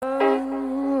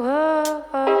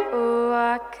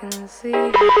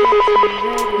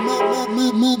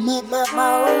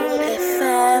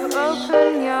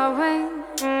Open your wings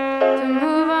to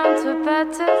move on to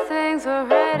better things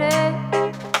already.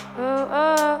 Oh,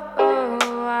 oh,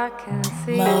 oh, I can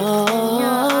see it in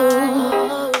your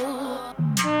eyes.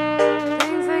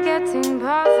 Things are getting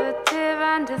positive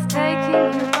and it's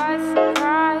taking you by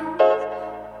surprise.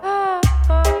 Oh,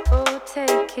 oh, oh,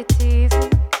 take it easy.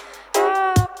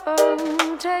 Oh,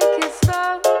 oh, take it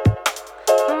slow.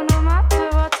 Oh, no matter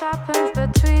what happens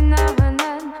between now and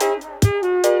then.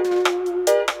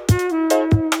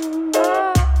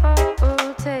 Oh, oh,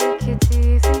 oh, take it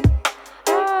easy.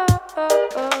 Oh, oh,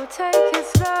 oh, take it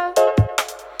slow.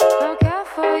 Oh,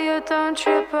 careful you don't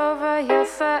trip over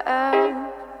yourself.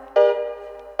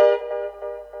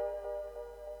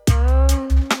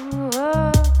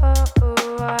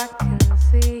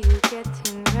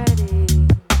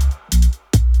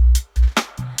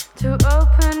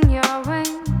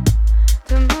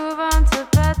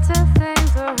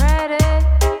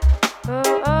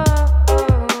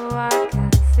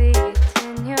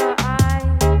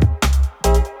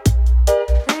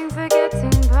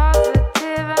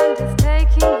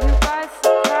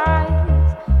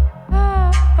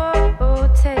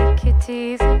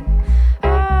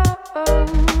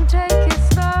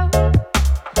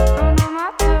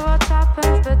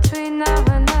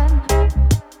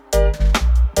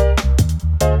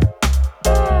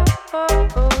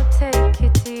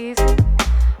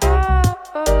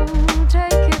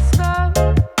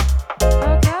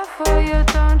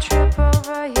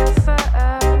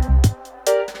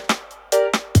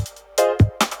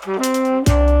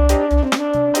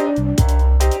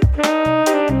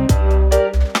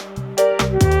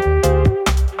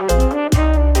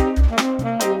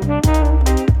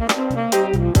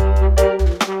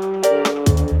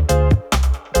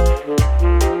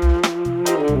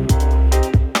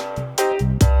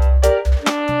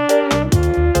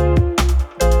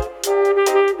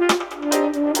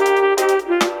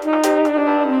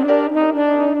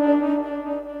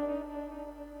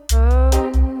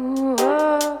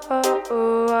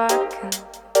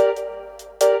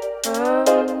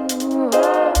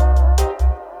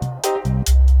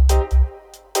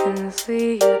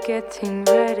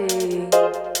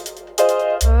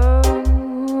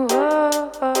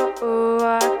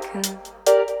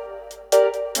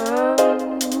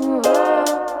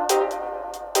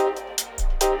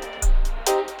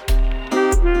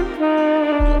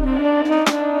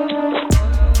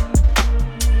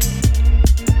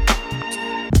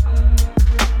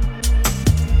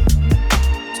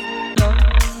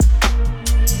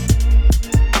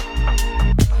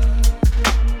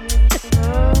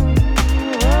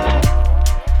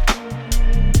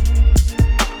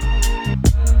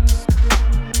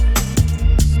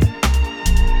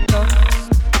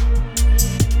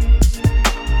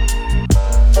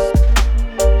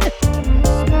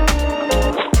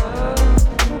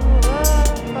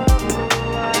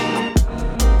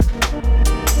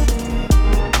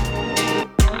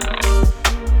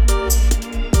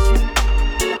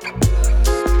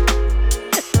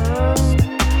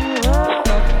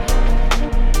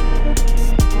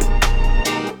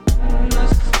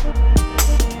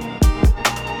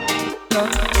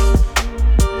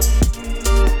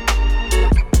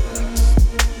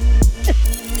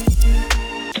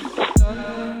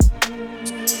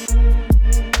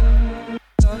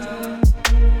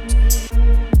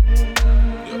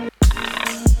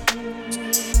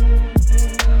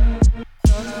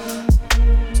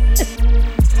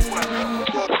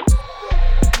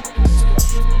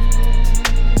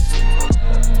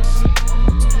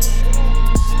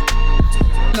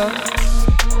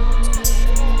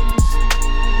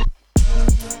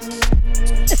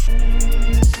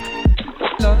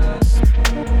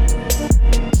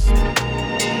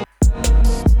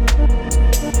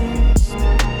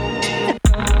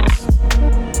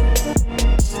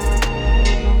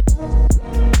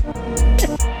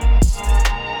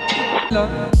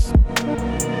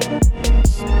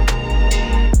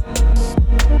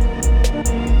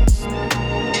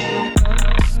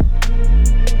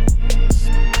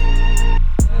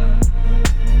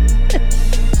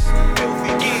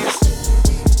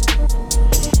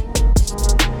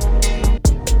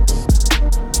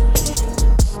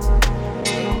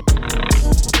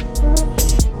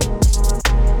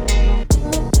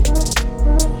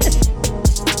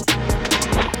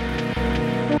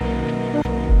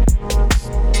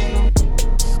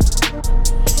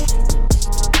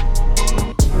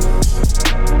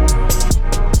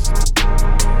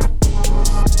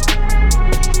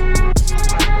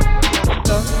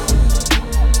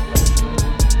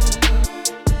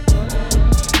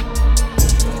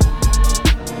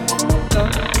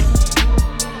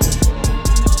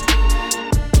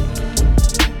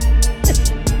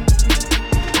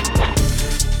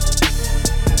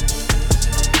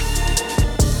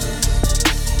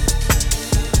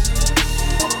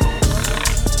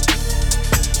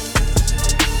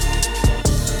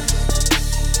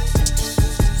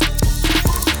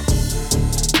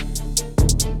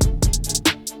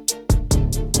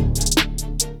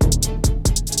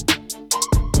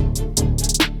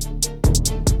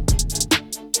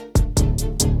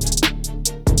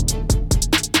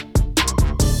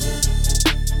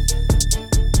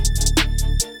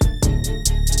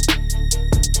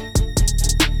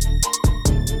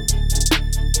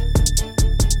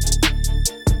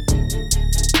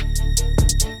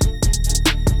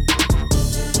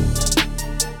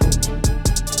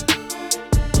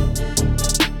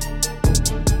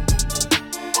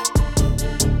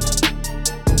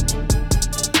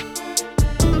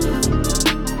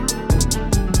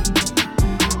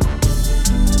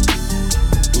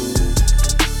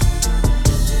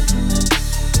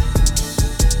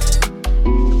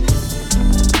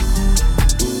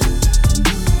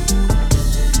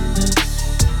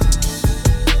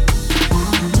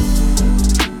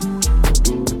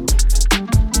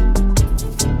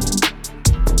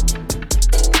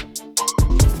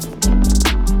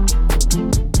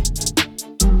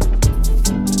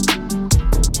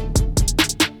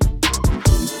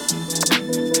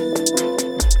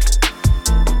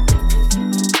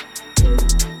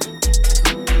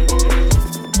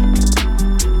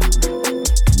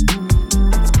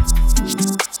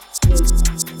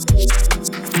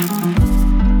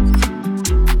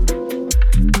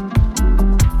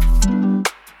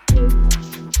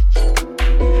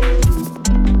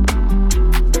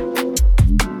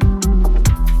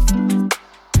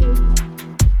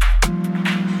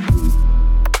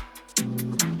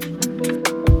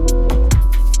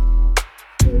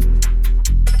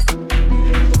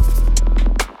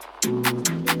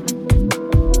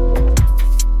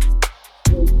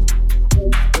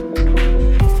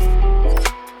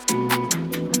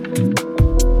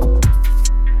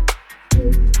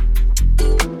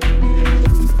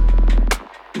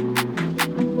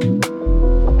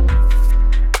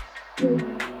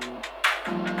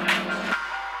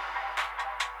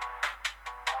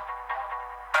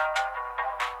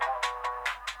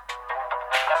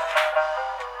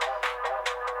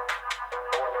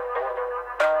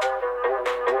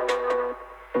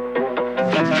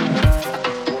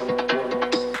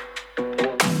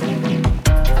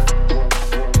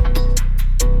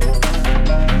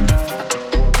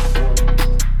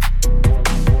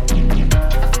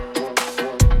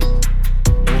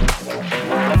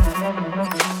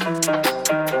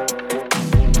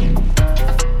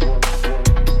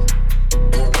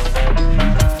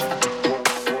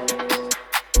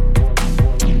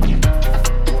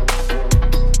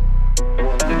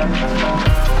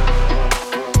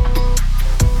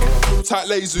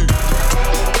 lazy.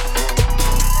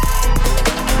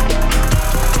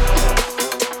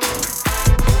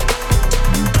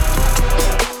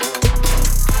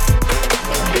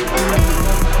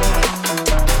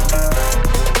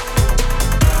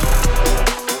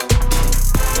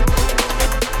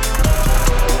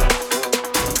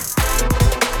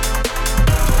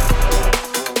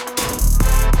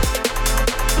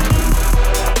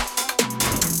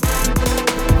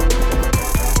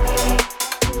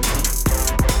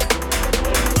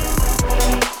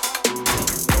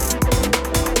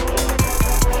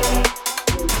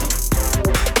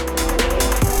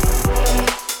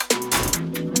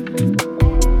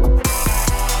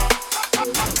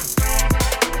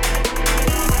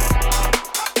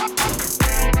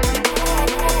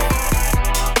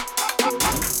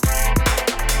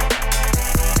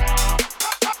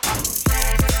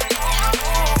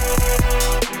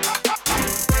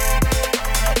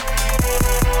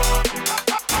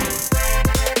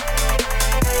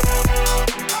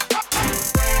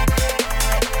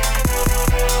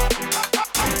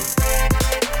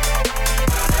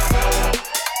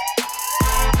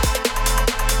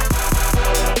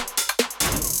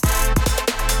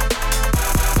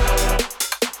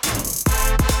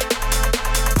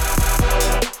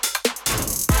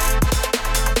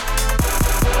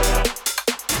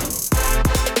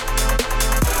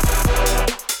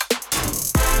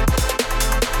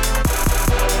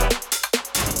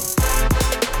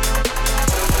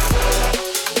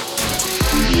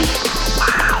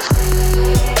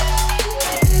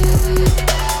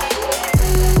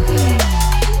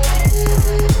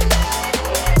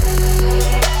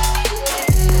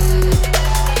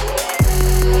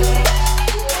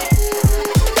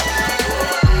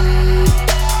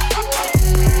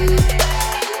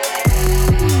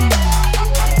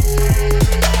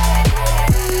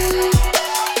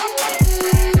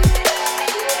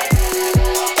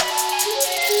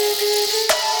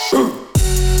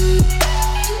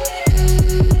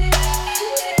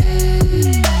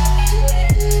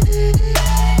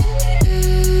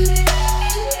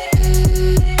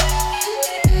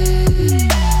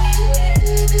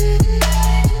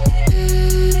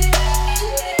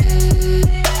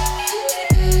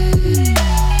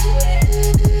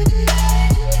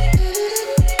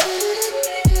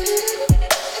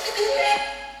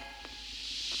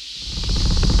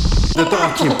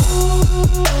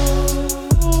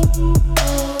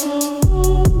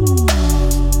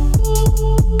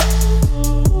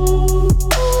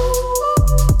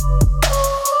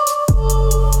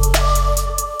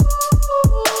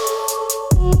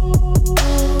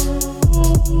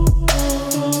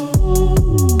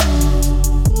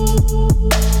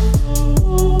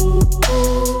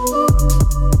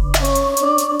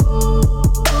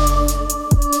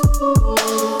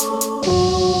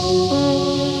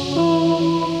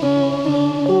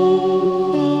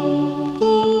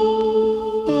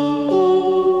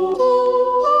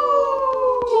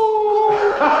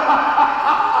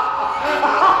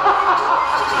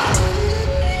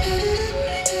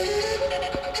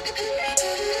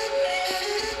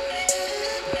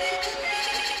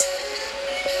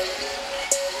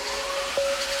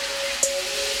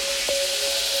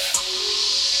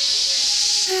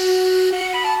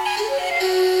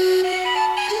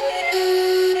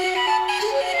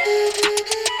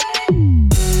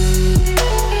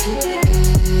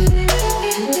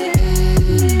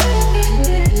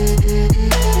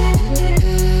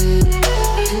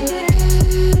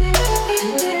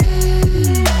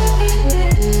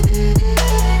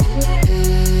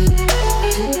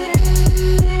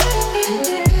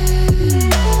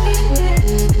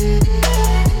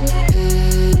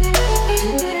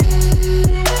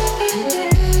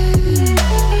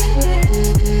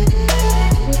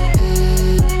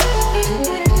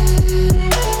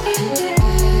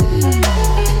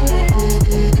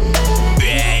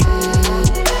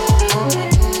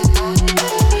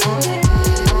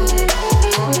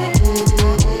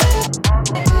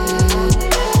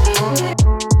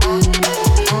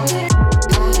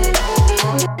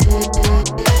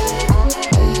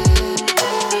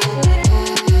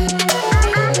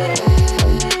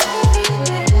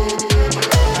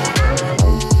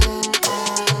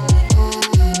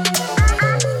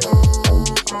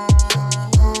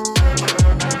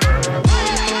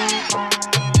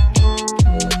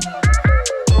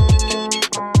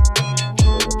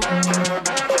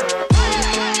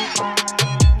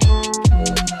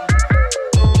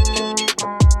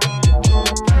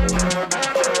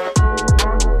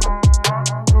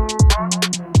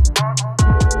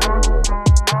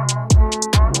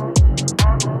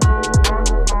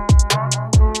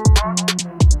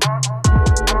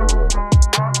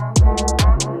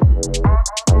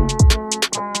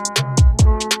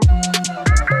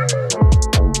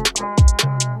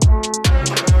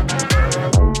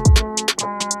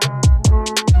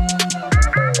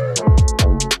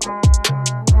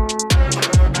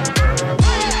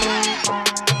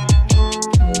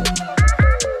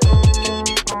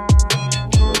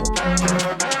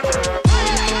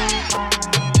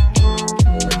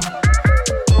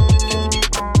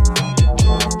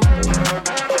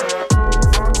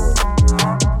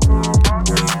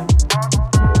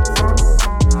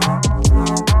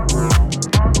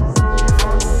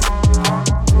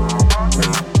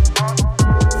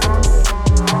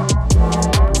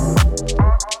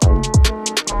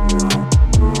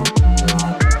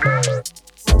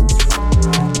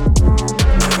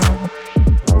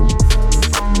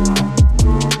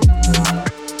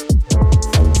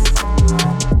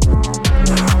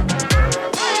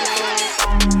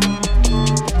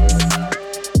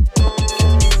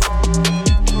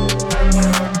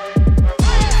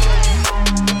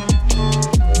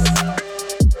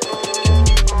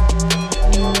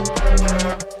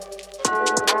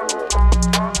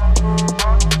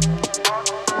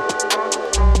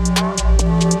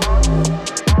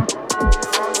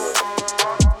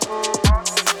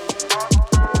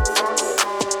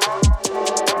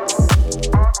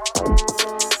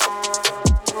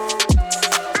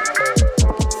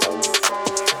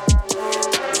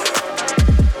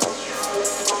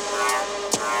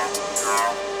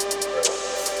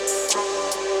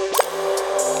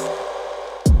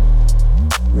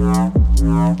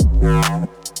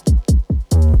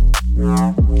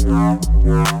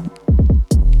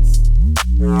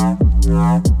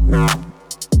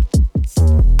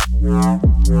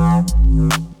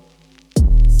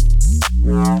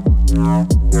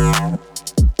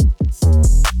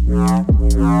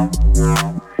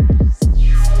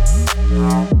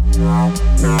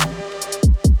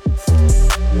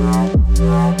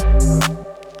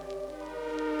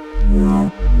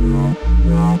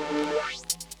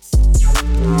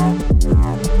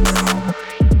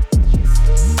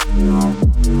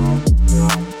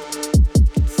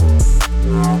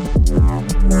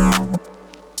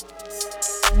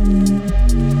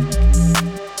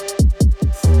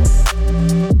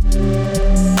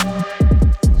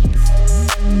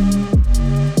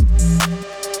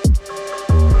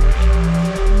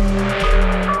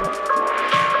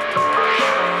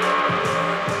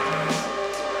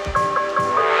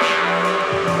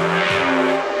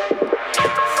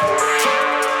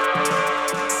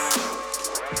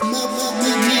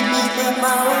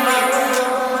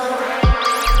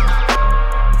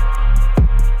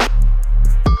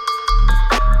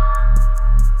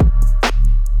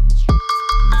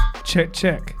 Check,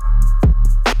 check.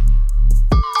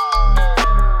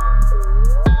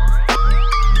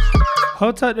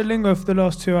 Hold tight the lingo for the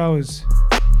last 2 hours.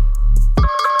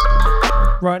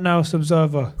 Right now it's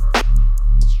Observer.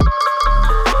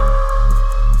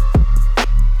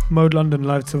 Mode London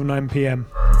live till 9 PM.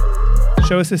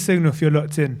 Show us a signal if you're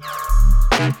locked in.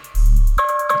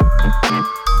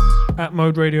 At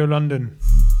Mode Radio London.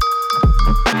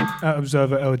 At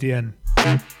Observer LDN.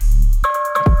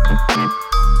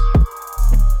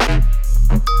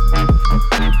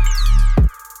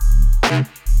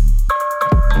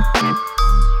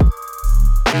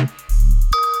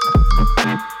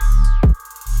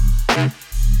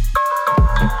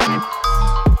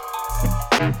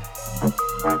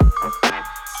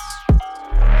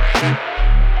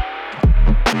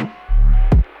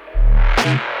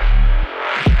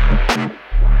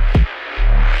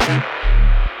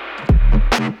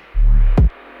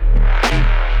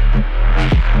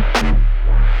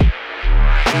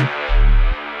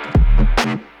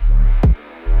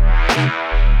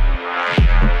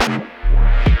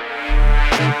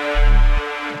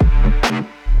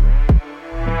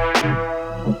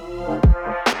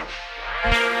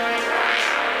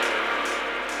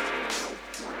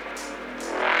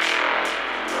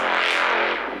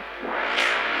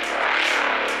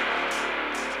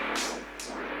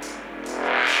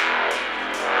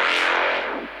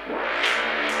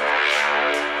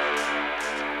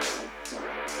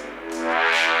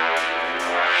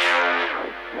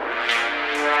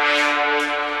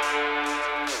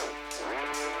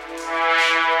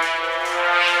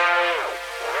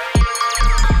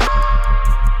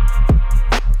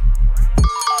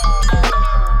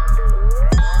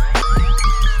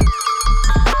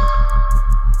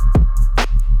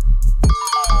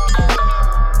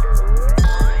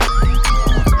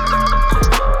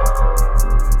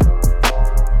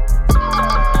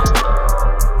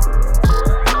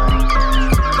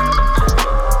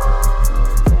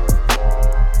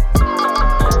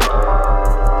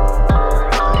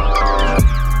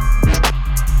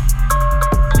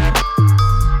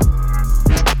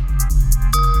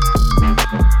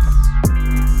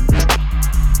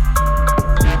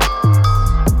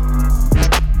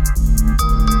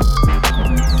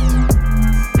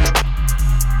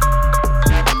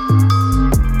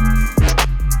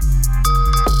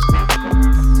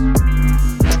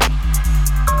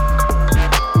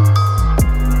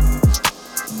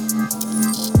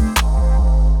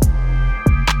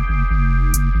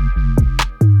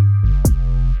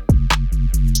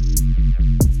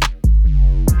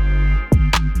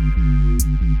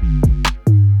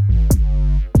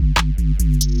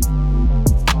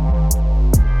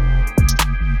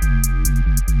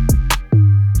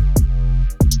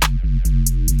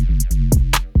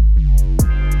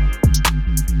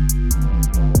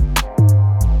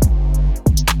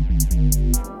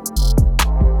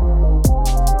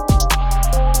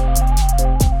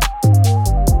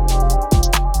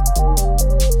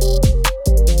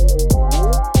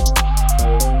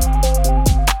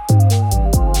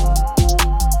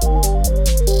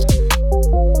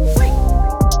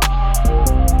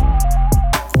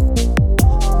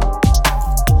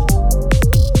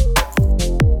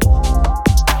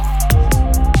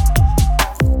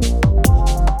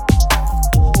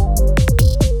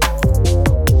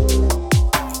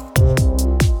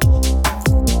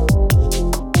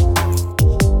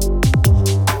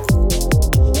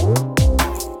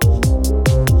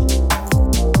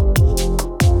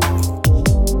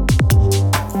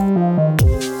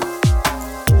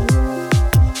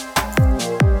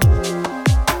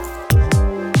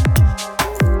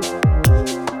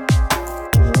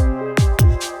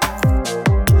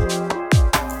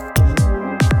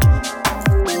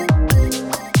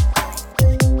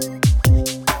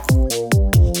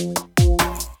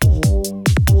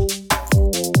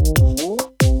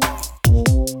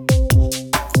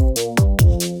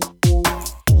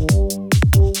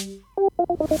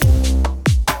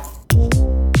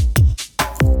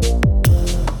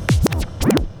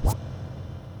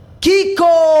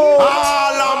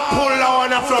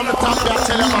 start from the top, yeah,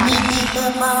 tell them.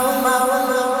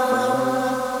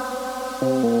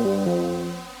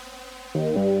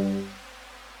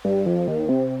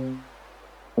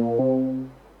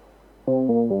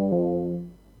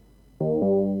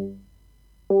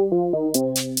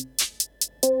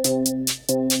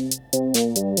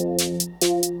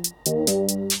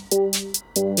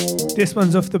 This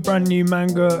one's off the brand new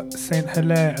Manga, Saint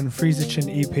Hilaire and Friesichin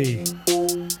EP.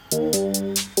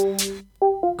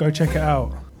 Go check it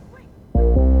out.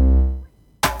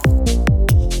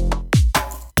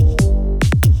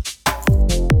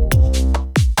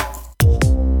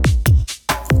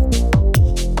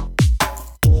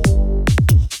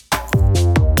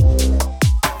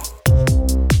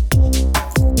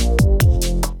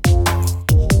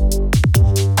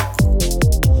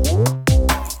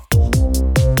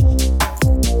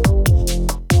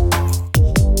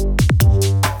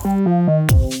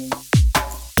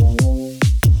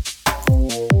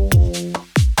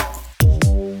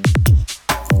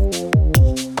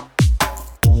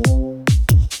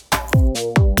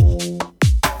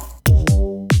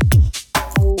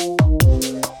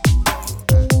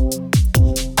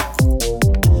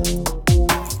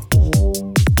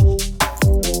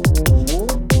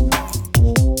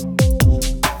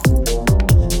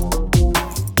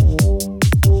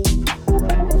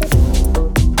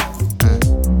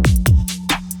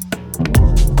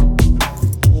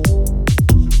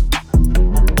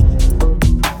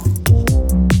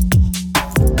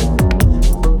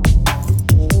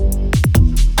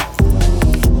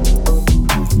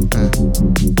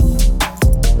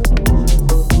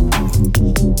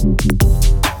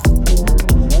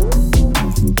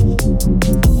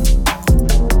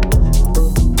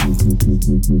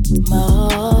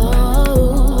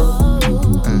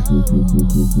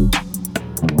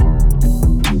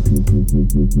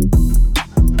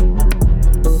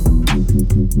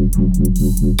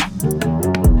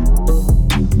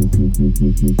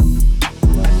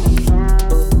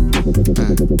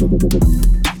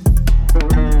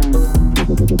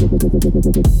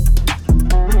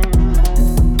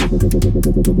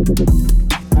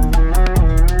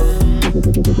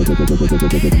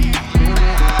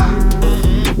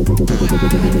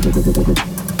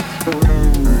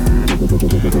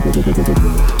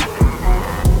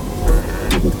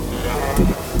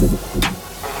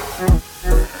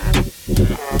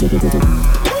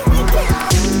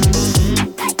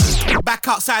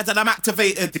 And I'm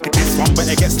activated. This one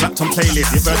better get slapped on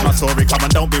playlist. You've heard my story, come on,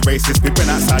 don't be racist. We've been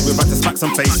outside, we're about to smack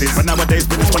some faces. But nowadays,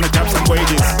 we just wanna grab some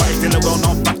wages. But it's still a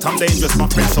well-known fact, I'm dangerous. My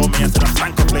friends told me until I'm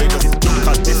stank of flavors.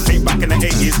 Cause this ain't back in the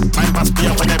 80s. Mine must be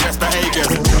up on their best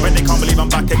behaviors. When they can't believe I'm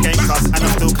back again, cuz. And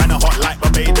I'm still kinda hot like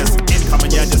Barbados.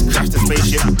 Incoming, yeah, just crashed the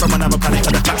spaceship. From another planet,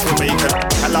 cause the flats were vacant.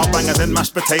 Hello bangers and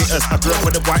mashed potatoes. I grew up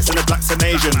with the whites and the blacks and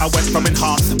Asians. I went from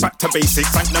enhanced back to basic.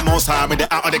 Thank the most high, made it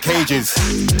out of the cages.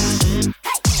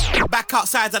 Back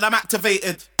outside and I'm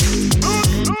activated.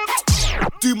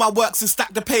 Do my works and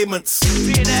stack the payments.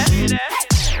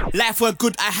 Life weren't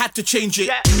good, I had to change it.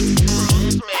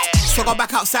 So I go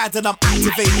back outside and I'm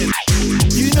activated.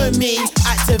 You know me,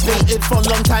 activated from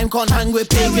long time, can't hang with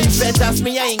pagans. Red that's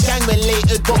me, I ain't gang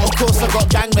related, but of course I got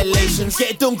gang relations.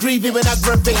 Get done greedy when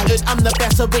aggravated, I'm the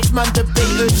best of rich man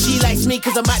debated. She likes me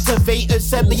cause I'm activated,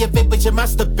 send me a vid but you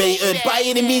masturbated. By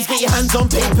any means get your hands on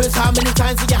papers, how many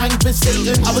times did your hands been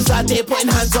Satan? I was out there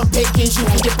putting hands on bacon,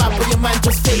 shooting your back but your man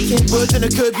just faking. Words in the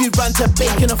curb, you ran to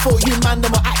bacon, I thought you man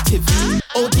them were active.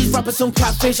 All these rappers some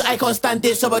catfish, I can't stand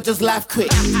it so I just laugh quick.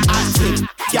 Active,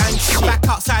 gang shit. Back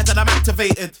outside and I'm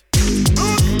activated.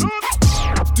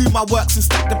 Do my works and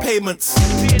stack the payments.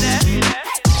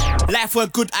 Life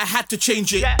weren't good, I had to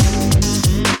change it.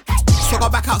 So I go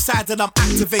back outside and I'm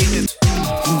activated.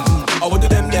 I want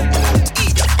them there.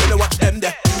 Wanna watch them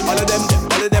there. All of them there.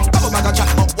 All of them. Come on, I got chat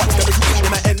up. Watch them is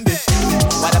them end it.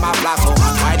 Why them I fly so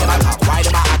much? Why them I talk? Why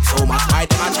them I act so much? Why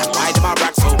them I chat? Why them I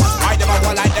brag so much? Why them I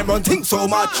go like them run think so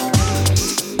much?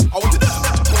 I want them.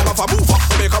 Them off a move up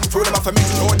when they come through. Them off a make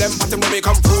sure them pattern when they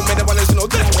come through. Me them wanna know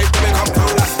them wait when they come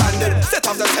through. That's standard. Set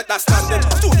up the set that's standard.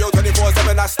 Studio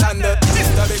 24/7 that's standard.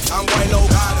 Mr. Big Time Boy Low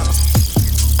God.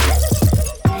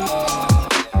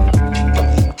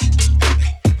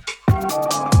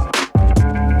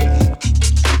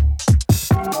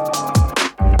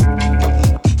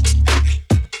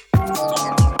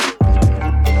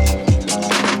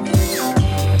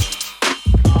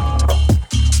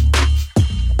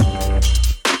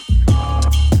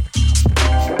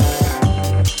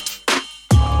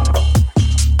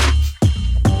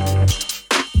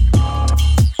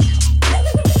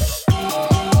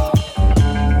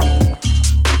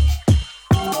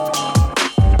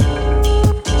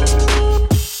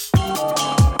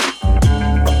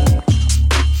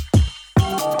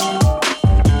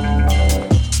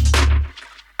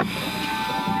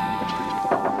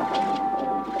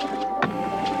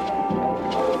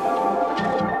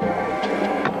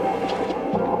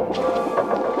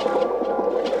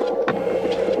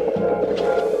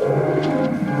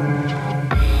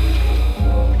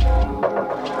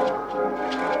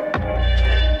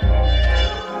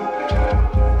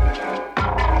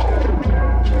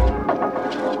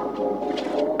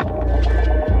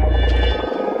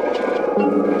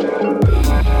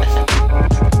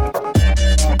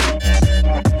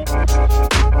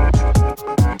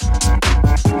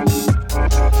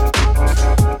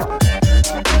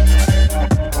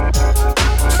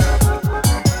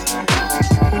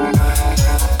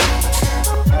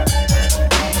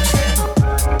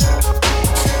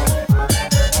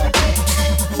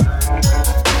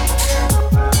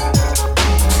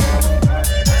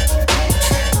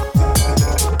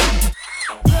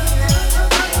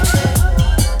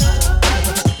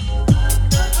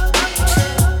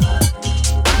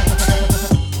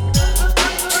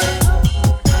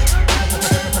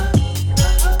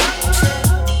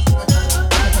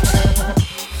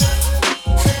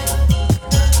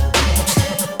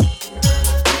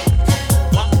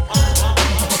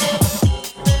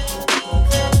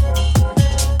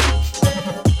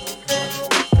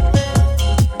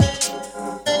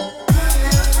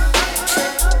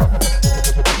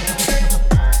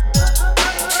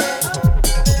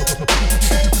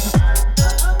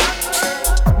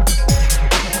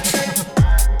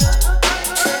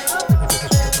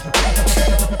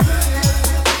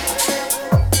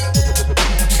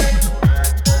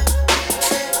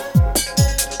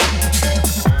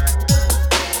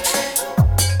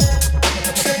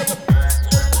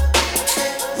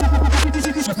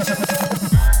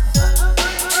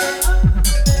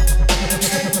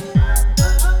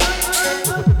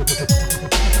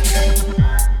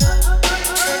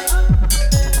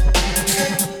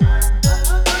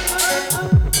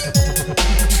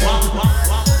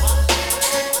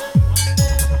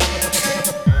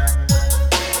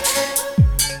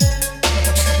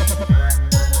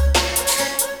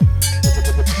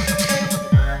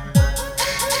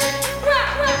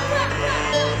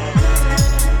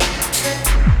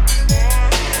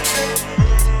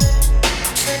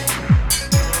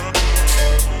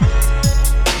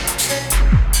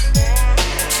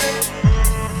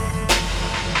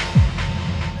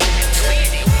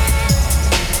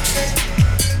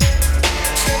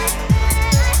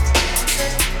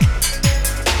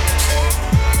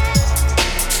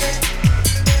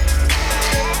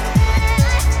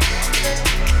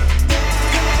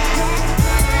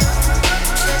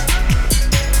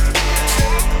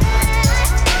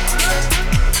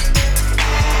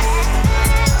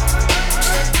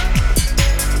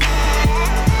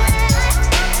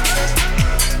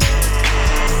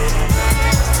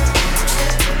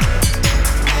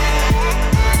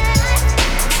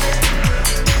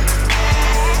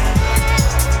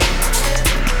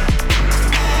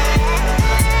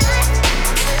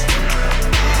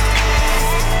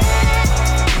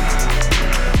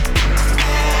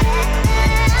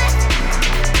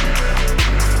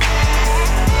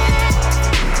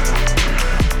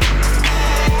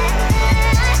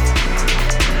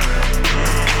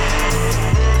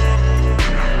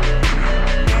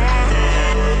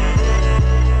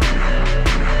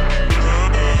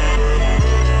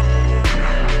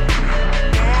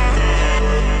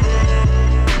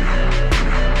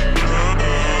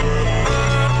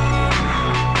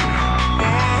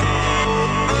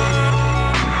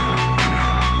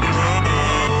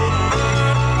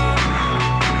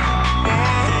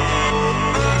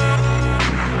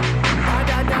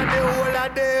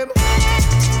 of them.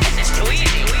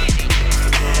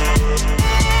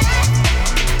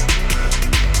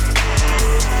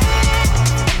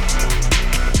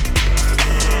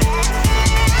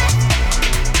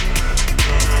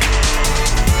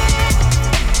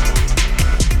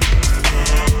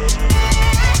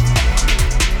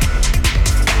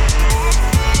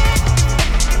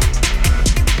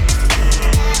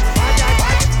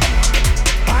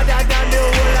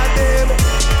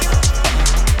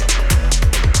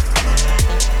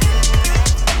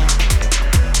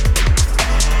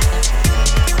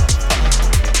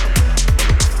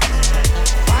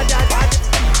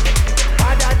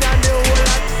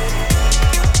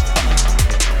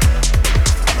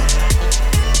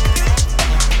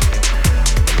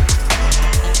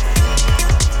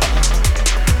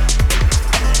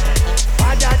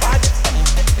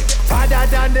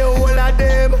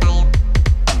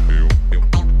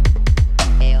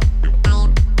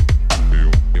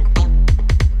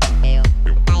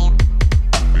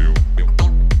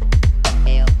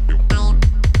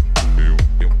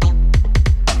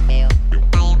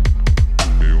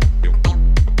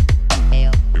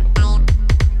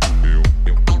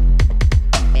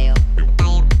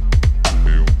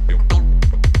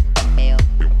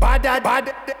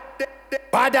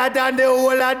 Badder than the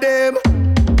whole of them.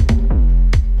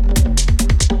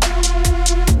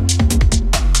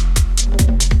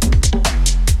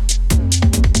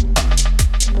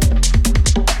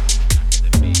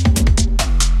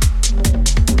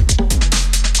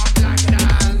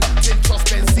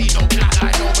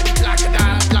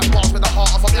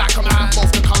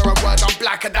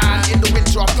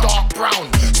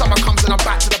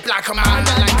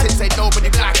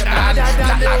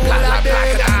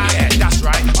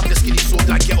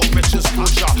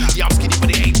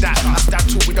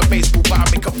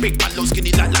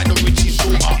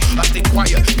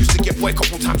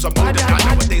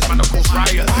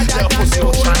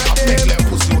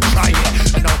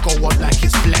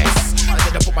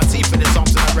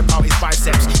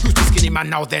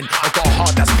 Now then, I got a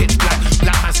heart that's pitch black.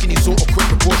 Black man skinny sort of quick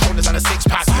with broad shoulders and a six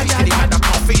pack. Skinny man that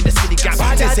can't fit in the skinny gap.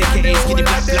 This aka skinny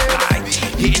black eye.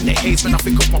 Hitting the haze when I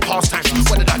think of my past times.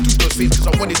 When did I do those things? Cause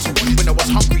I wanted to. When I was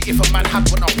hungry, if a man had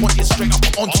what I wanted, straight up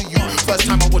I'm onto you. First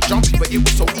time I was jumpy, but it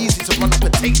was so easy to run up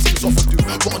and take things off of you.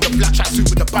 Put on the black tracksuit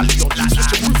with the belly on. Switch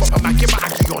the roof up and man, get my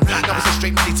Aggie on. Now it's a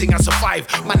straight money thing, I survive.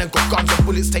 Man and got guns and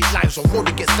bullets take lives. So road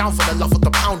it gets down for the love of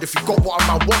the pound. If you got what a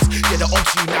man wants, get it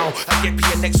onto you now. I get P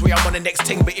next way, I'm on the next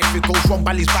thing. But if it goes wrong,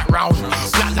 Bally's back round.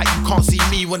 Black like you can't see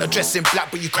me when I dress in black,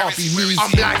 but you can't be me.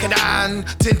 I'm blacker than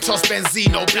Tintos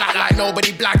Benzino. Black like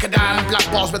nobody blacker than. Black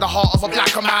bars with the heart of a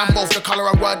blacker man. Both the colour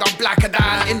and word, I'm blacker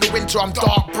than. In the winter, I'm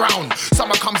dark brown.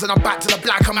 Summer comes and I'm back to the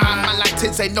blacker man. Man like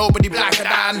Tins ain't nobody blacker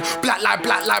than. Black like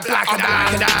blacker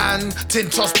than.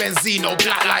 Tintos Benzino.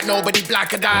 Black like nobody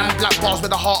blacker than. Black bars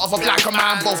with the heart of a blacker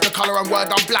man. Both the colour and word,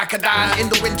 I'm blacker than. In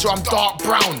the winter, I'm dark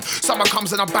brown. Summer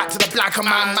comes and I'm back to the blacker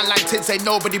man. Man like Tins ain't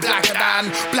nobody blacker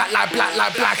than. Black like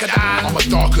blacker than. I'm a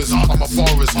darkers, I'm a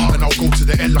forest, and I'll go to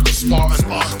the end like a Spartan.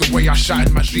 The way I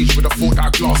shattered man's reach with a thought that I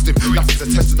glassed him. Nothing's a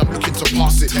test and I'm looking to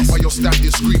pass it. While you're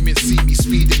standing screaming, see me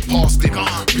speeding past him.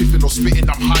 Piffing or spitting,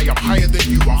 I'm higher than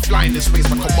you. I'm flying in space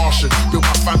like a Martian. Built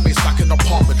my fan base like an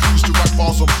apartment. Used to write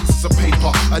bars on pieces of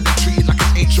paper and then treat it like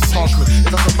an ancient parchment.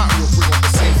 It doesn't matter if we're on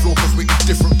the same floor cause we're in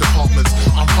different departments.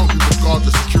 I'm hungry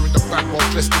regardless, securing the back while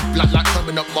dressed in black like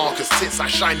permanent markers. Tits I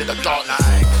shine in the dark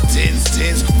night. Tins,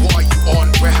 what are you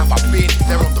on? Where have I been?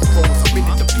 They're on the roads, I've been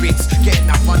in the bits. Getting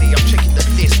that money, I'm checking the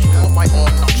list. What am I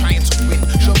on? I'm trying to win.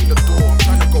 Show me the door, I'm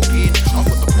trying to go in. I've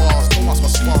got the bars, don't ask my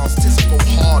spars. Tins I go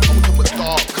hard, I wake up with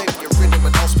dark. Play me a rhythm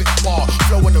and I'll spit bar.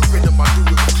 Flow in the rhythm, I do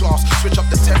it with class. Switch up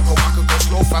the tempo, I could go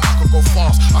slow fam, I could go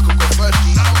fast. I could go first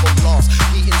G, I could go last.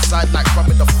 Heat inside like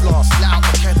rum in the flask. Let out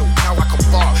the kennel, now I can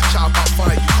bar. Shout about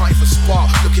fire, you can't even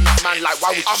spark. Looking at man like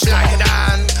why would you start? I'm blacker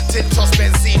than Tintos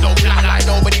Benzino. Black like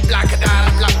nobody blacker than.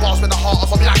 Black bars with the heart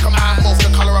of a blacker man. Both the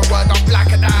colour and word, I'm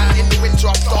blacker than. In the winter,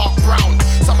 I'm dark brown.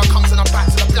 Summer comes and I'm back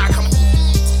to the blacker man.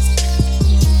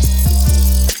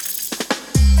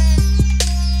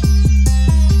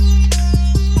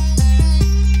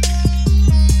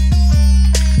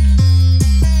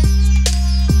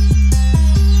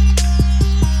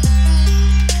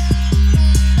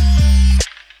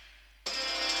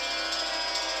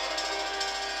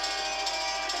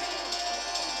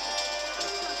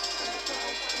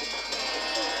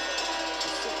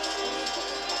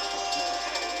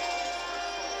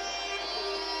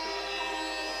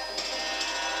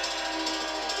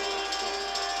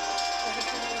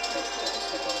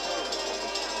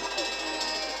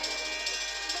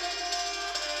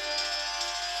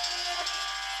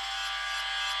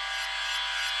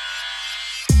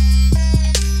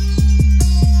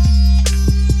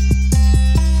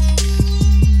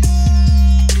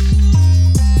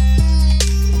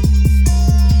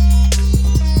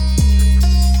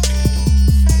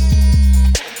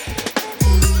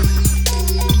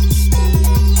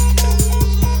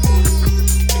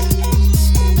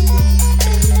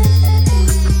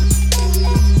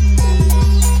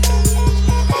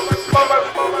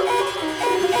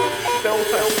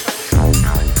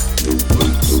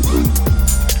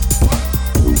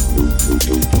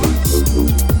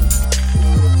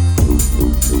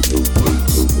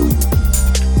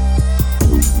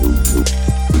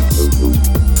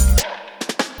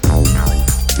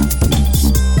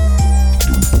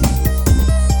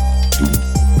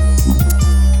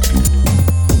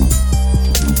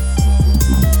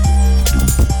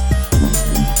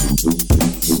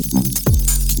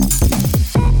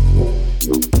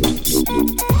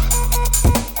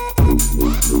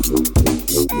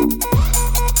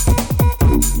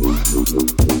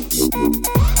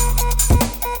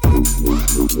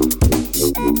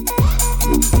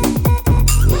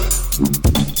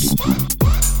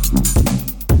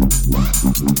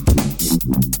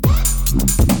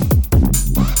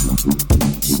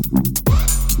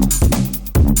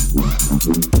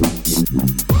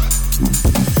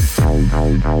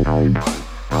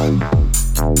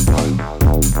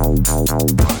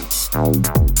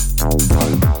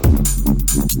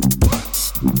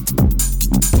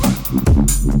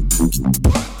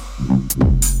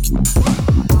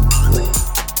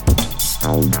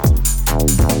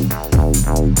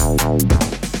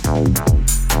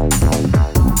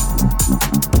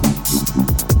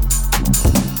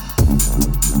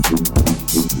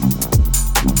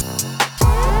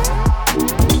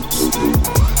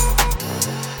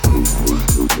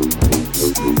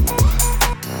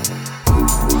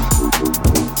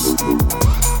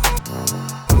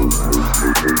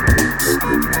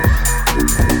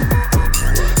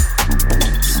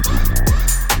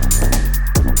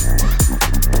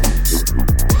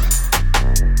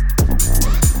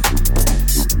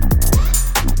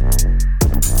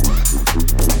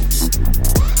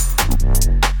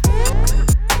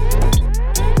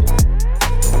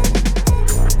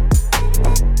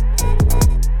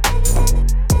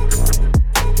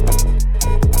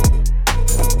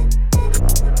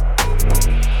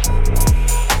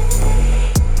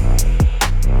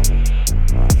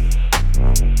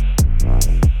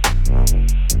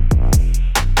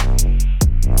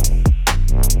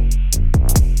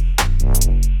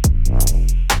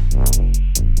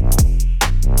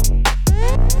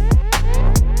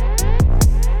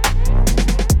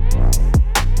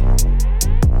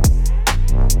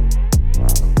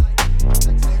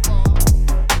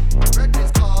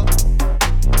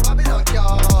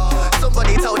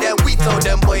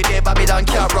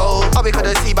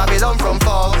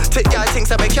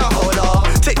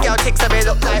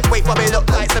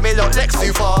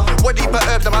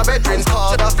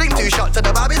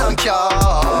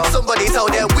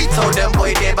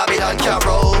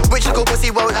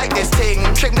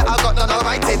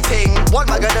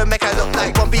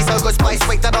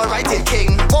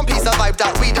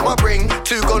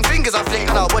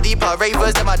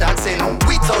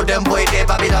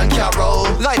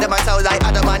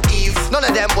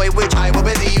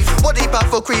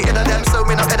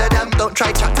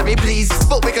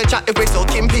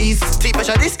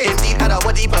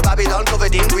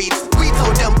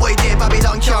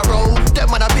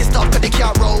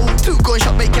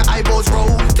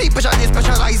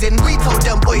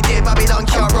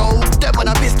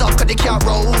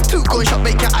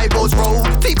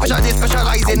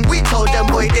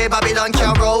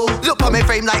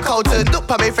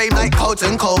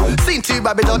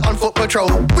 Babylon on foot patrol.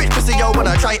 Which pussy yo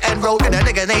wanna try and roll in a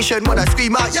nigga nation? Wanna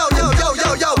scream out yo yo yo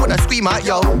yo yo? Wanna scream out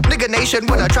yo? Nigga nation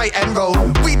wanna try and roll.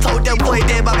 We told them boy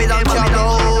they Babylon can't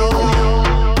roll.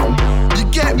 You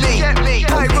get me?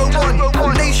 Tyro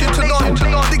one, nation to none.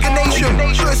 Nigga nation,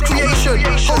 first creation.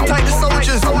 Hold tight the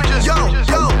soldiers. Yo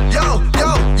yo yo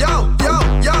yo yo yo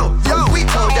yo yo. We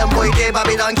told them boy they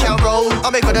Babylon can't roll.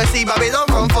 I'm gonna see Babylon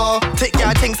from far. Tick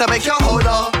your things to make your hold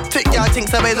up. Tick your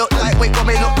things to me look like. Wait what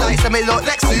me look like. So me look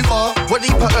like super. What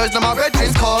deep hers now my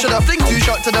bedroom's car. Should I fling 2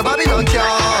 shots to the Babylon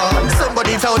car?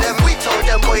 Somebody tell them. We told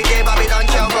them boy they Babylon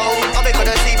can't roll. I'm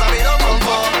gonna see Babylon from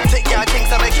far. Tick your things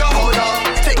to make your hold up.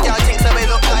 Tick your things to me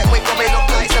look like. Wait what me look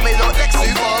like. So me look like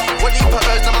super. What deep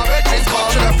hers now my bedroom's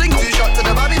car. Should I fling 2 shots to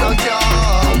the Babylon car?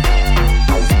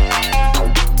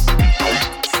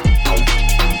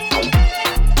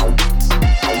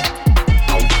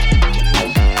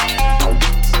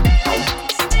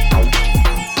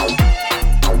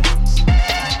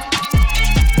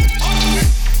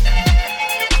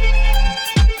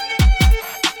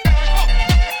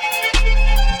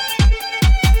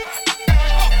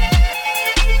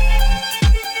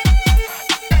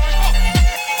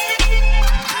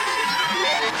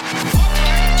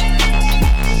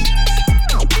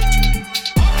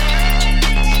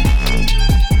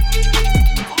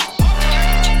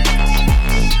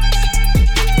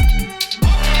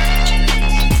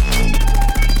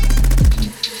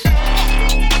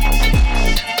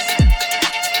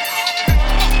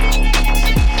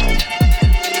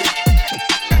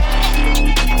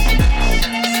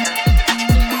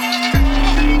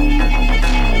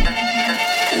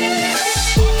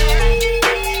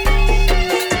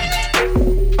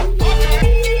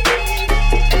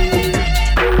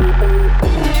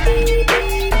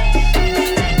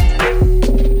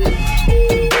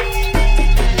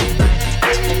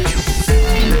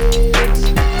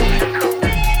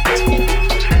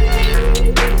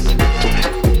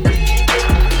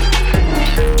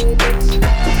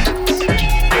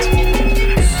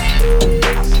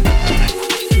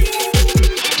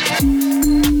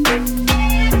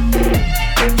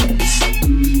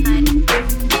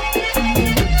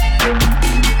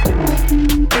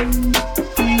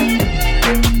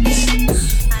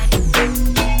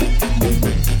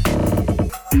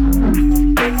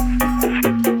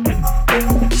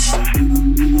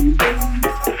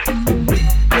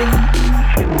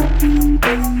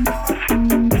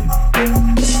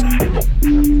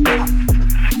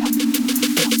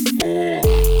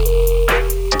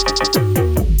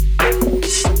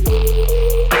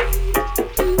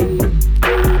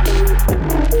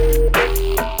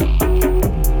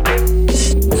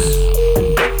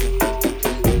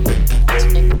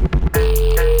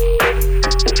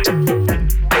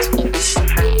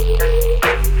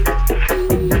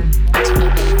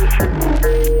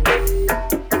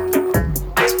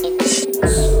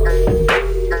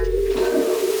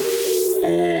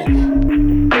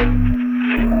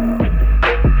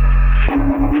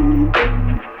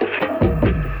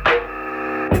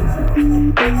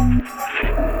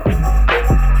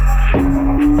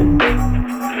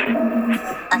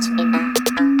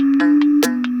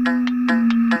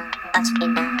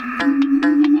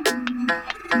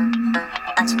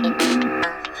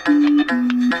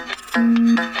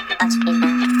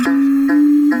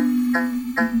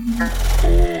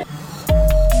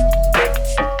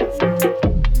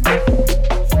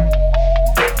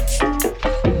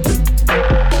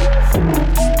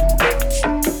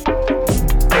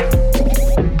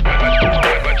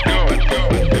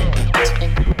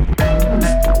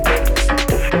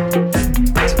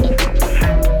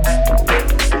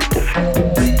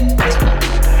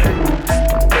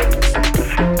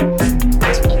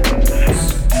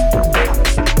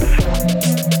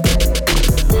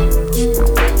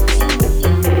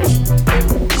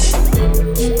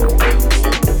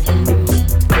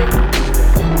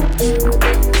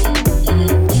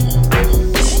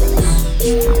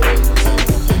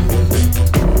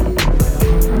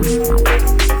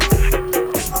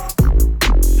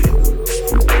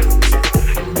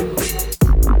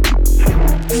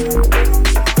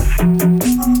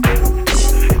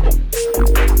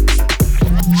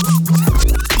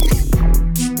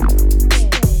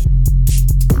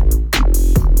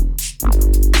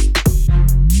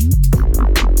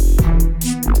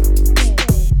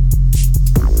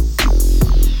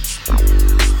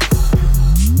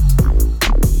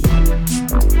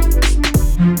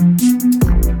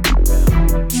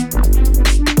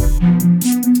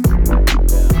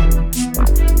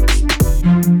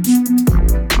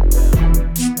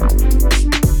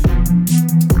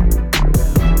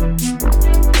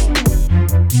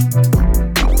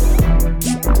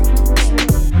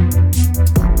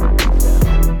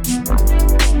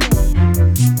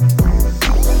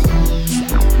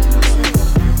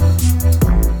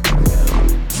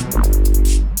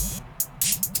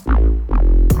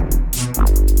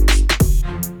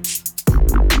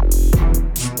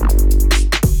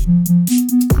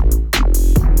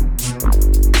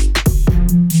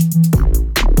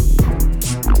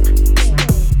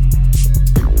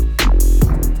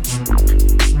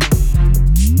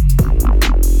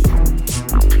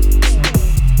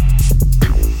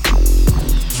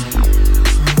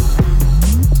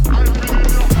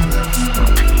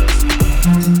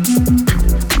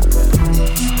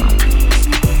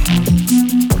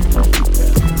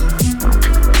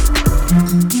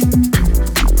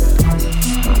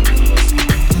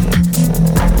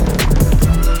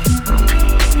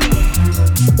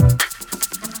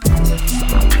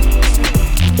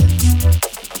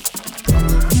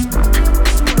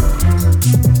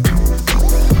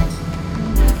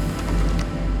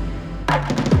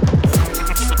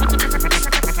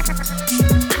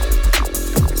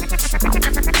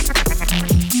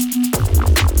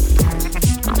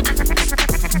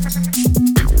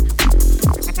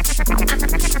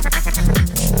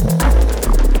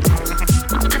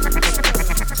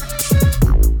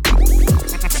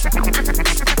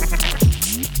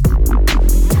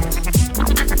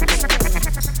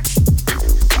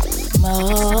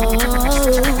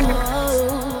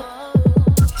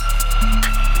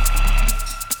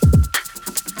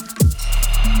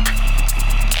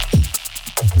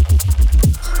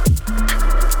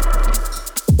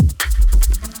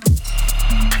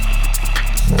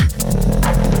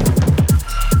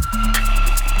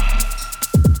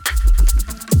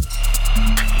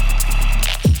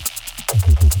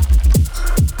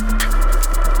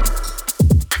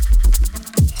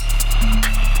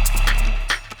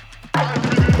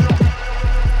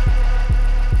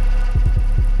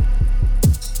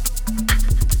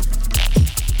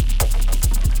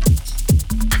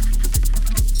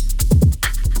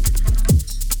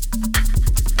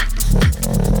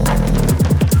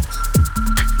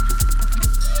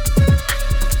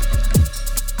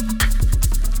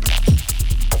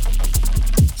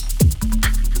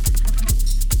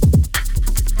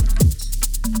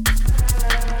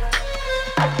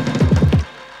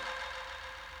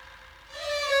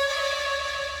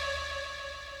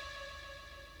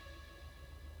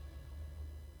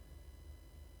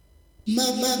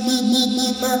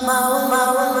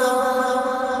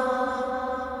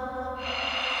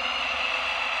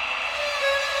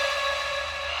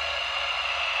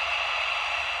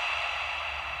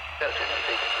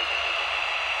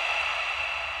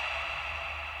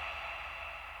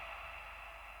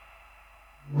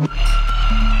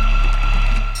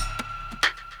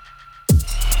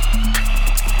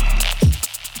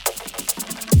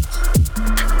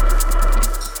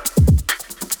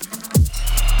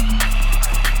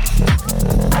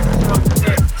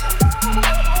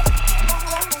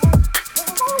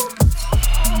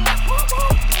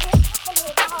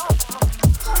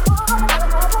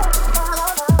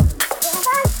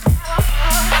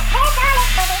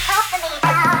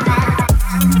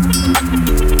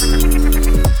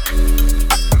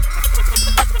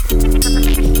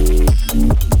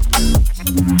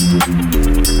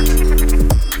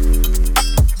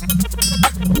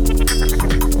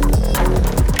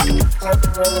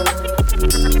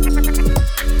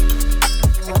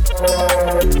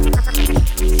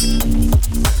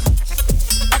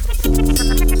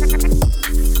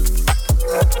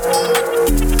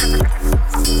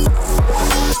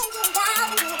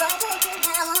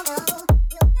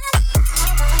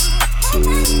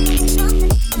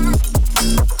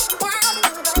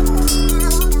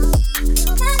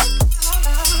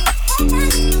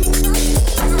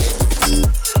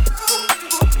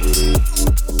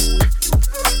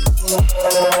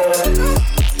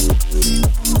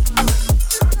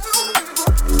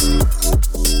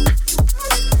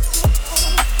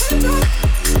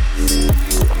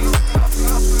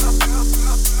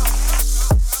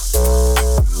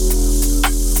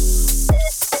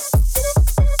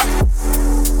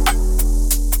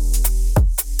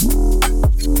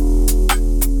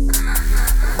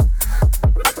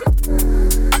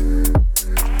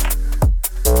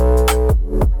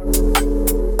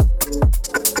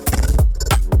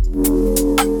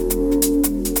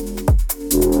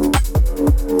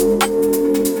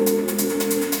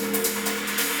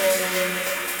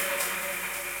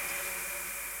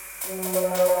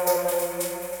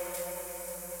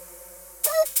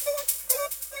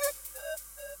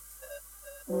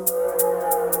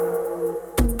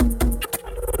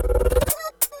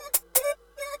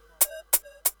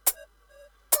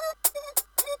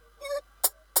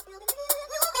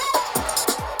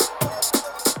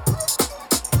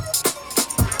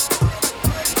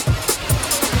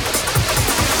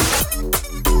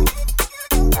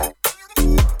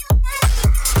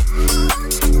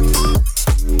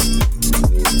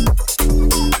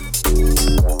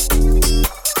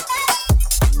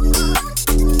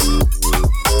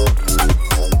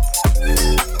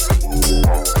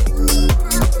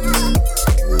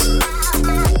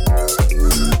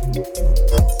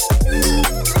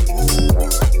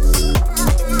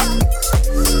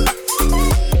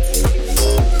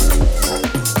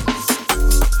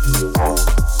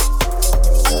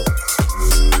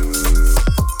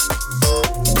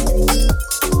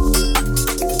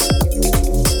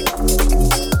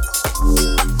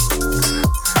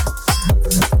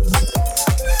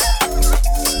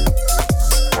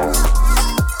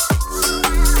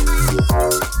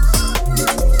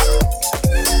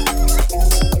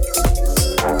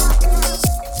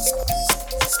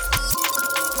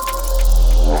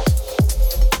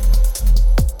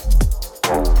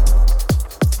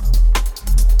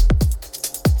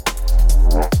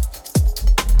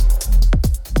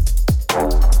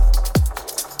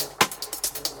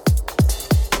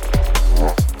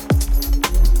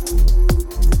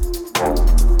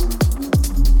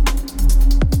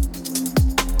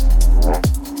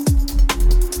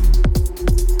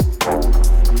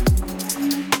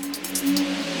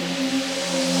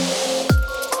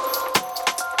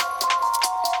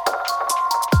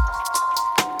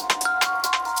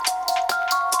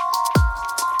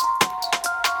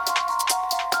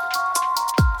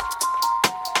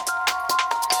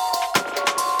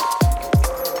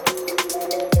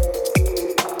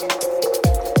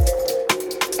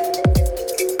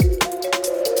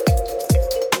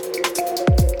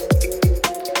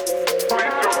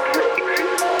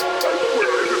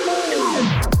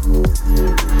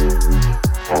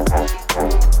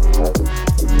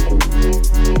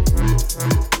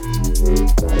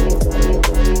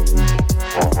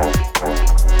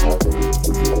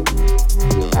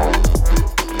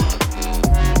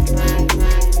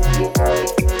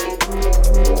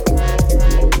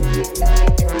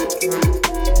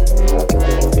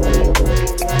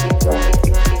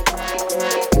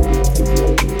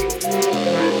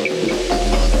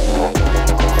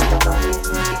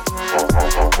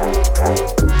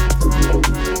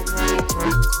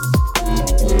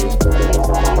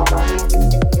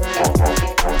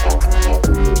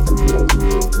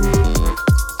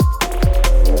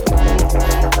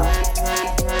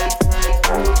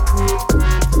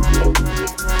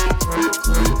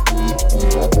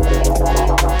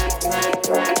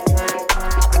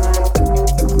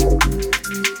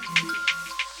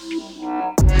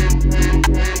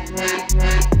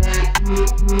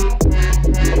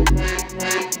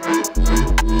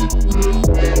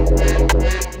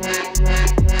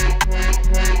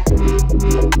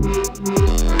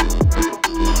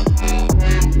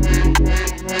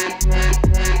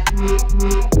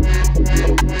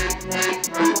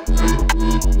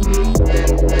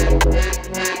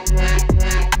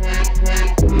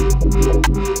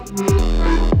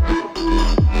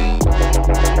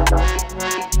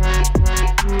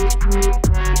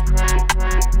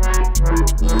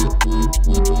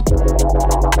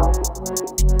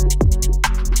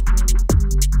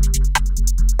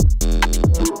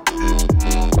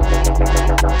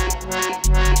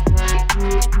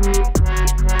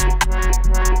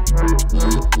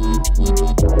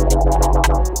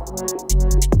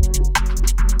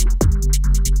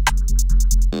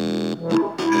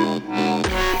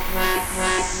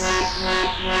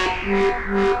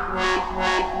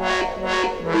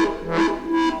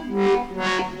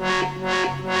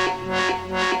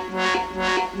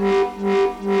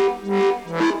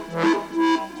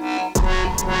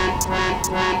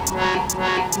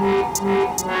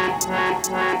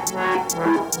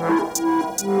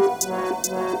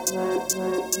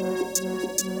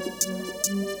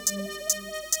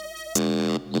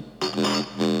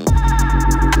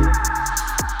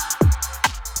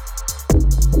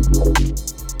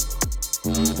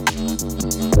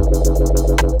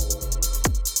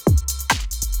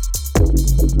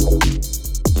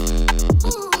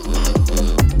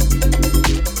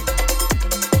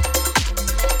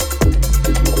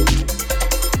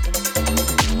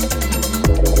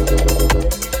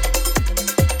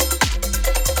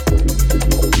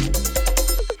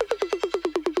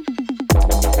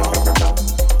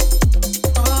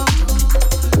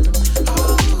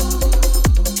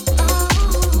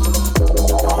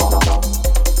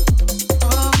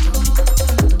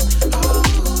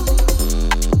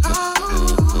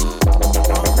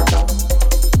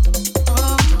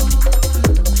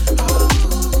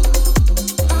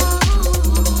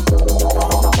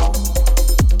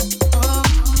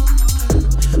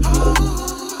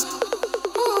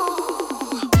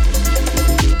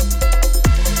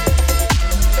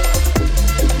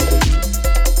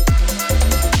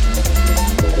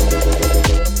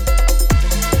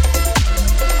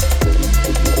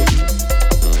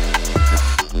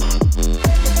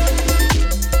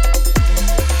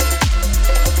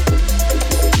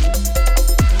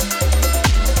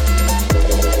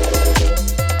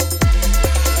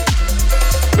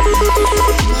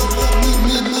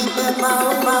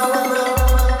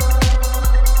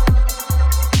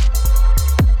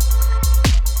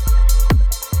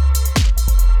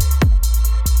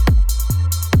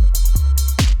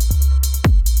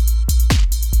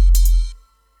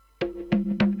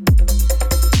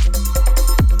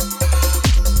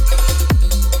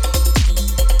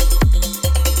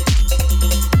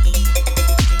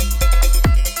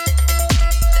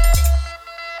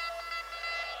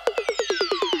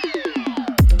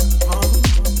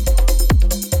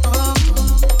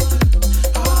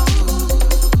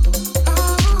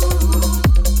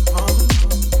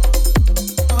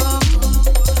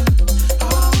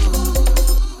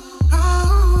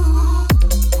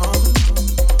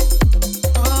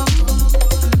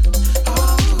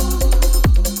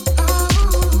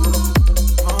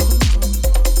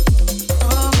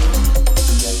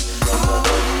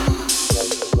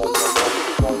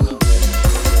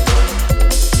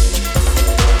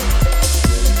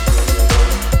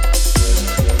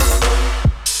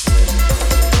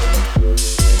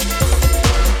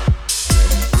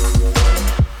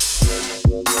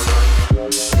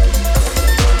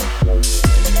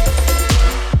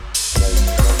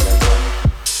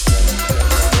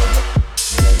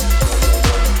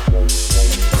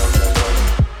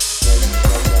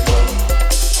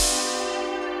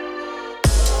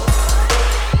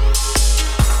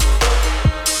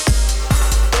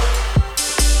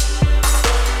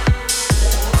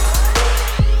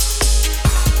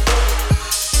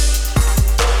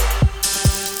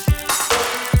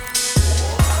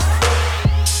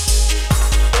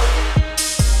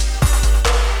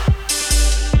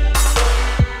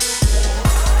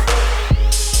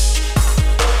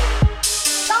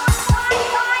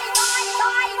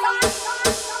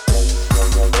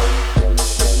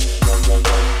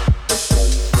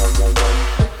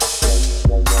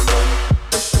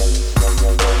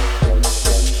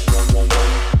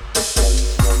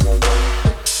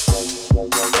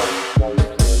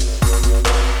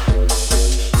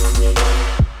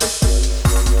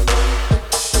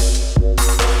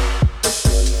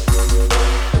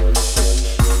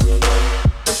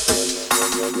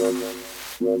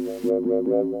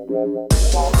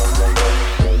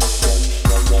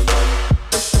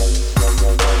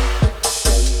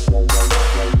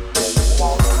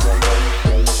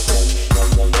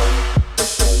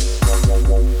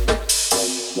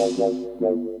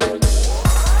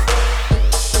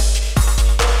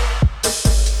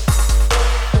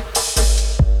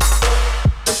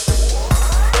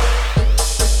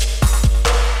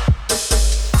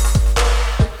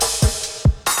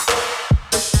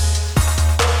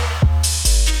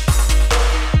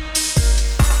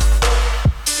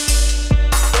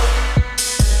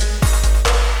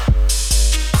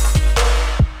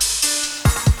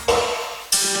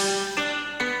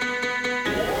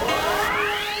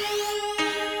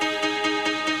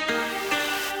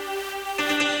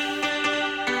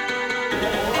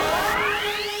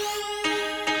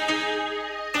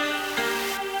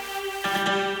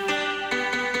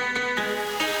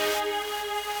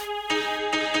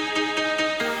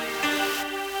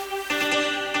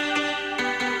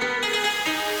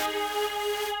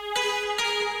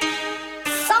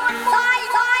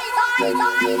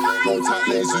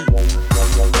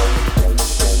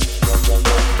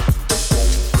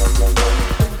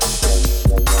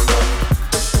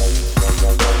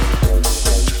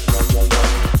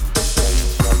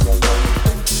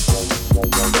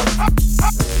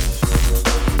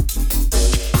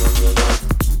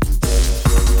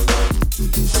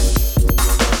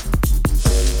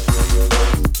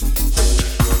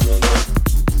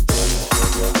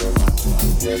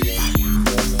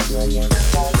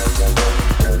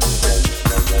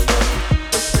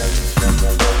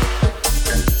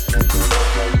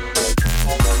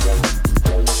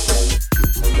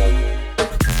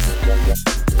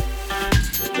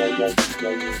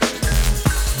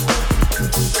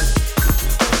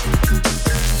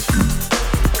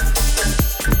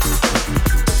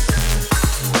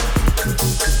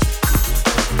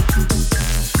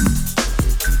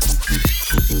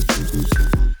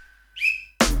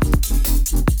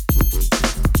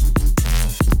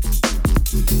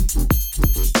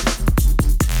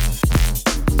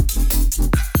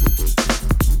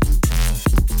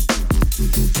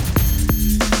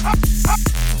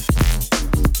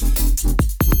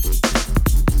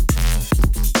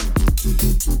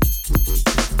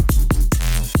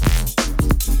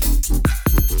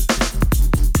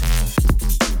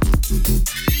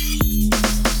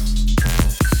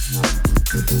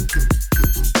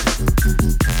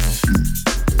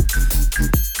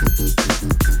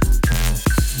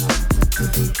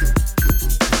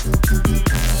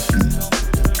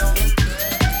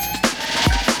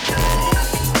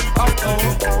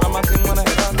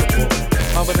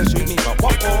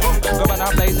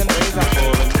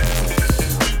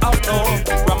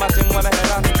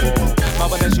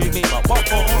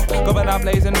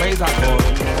 Blazing razor core.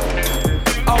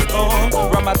 Oh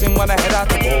oh, run my thing when I head out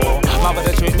the wall. Mama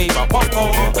they treat me but what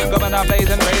for? Governor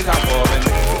blazing razor core.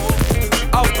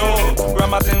 Oh oh, run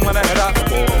my thing when I head out the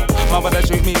wall. Mama they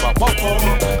treat me but what for?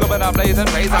 Governor blazing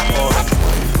razor core.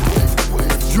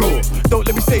 Yo, don't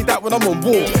let me say that when I'm on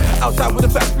war. Outside with a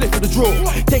fat split for the draw.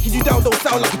 Taking you down don't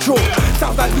sound like a draw.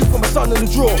 Sounds like Luke from my son in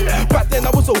the draw. Back then I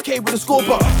was okay with the score,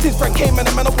 but since Frank came man,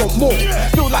 I want more.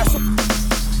 Feel like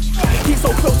he's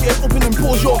so close, yeah, opening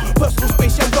pause. Your personal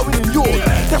space, yeah, I'm going in yours.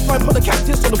 That's why I put the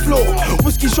cactus on the floor.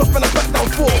 Whiskey shots, man, I back down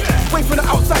four. Wait from the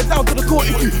outside down to the court.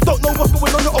 If you don't know what's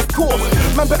going on, you're off course.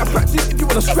 Man, better practice if you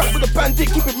wanna scrap with a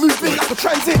bandit. Keep it moving like a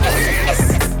transit.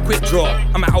 Quick draw,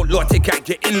 I'm an outlaw, take out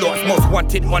your in-laws. Most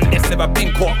wanted on S, never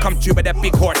been caught. Come through with a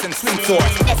big horse and swing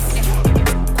swords.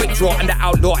 Quick draw, and the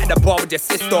outlaw at the bar with your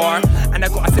sister. And I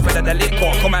got a sip of the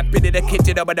liquor. Come and bid in the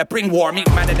kitchen over the bring war. Meet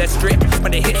man in the strip.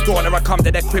 When they hit store, I come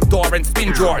to the crib door and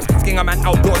spin drawers. Sking a man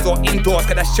outdoors or indoors.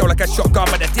 Got a show like a shotgun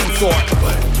with a tin sword.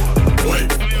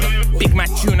 Big man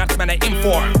tune, that's man I in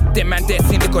for. Them man there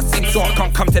seen the good sing song.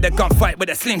 Can't come to the gunfight with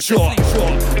a slingshot.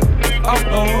 Oh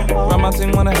oh, run my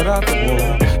thing when I head out the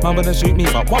wall. Man wanna shoot me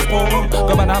but what for?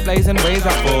 Go man out blazing razor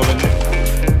for.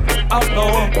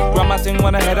 Oh, run my thing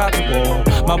when I head out the wall.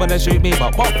 Man wanna shoot me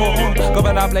but what for? Go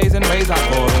man out blazing razor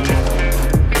for.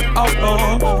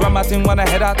 Oh, run my thing when I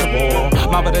head out the wall.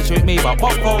 Man wanna shoot me but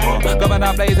what for? Go man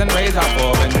out blazing razor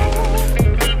for.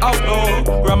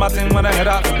 Oh, run my thing when I head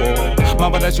out the wall.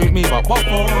 Man wanna shoot me but what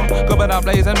for? Go man out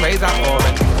blazing razor for.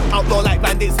 Outlaw like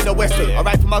bandits in the western. I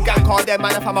ride for my gang car, there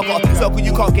man, if I'm a got a circle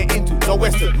you can't get into, no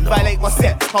western. Violate my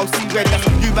set, I'll see red, that's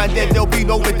you man dead, there'll be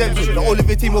no redemption. The all of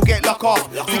your team will get locked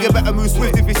off. So you better move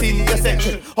swift if you see in your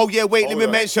section. Oh yeah, wait, let me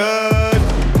mention.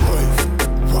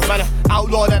 Man,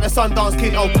 outlaw than a Sundance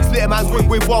kid, oh, split a man's wig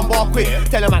with one bar quick.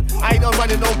 Tell a man, I ain't no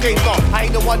running no games, no. I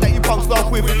ain't the one that you punks off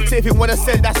with. Say if you wanna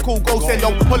send, that's cool, go send,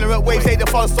 no. Holler at waves, say the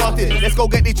fun started. Let's go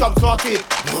get these chumps started.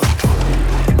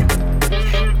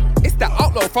 The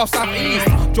outlaw from Southeast.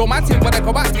 Draw my team when I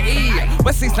go out to eat.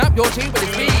 Wesley snap your G with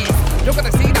his feet. You're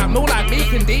gonna see that move like me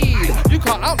indeed. You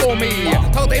can't outlaw me.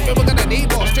 Told David we're gonna need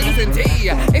more strings and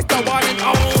tea. It's the one and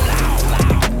only.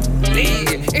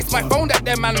 It's my phone that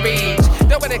them man reach.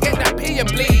 They wanna get that pee and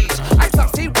bleach. I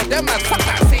succeed with them man suck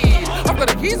that seed. I've got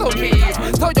the keys on keys.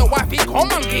 Tell your wife he come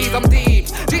on keys. I'm deep.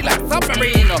 Deep like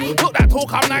submarine. Put that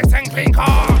talk I'm nice and clean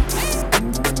car.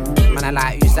 Man, I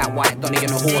like who's that white Donny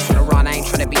and a horse on the run. I ain't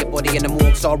tryna be a body in the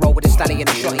morgue, so I roll with a stallion and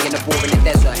a shotty in the ball in the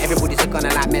desert. Everybody's a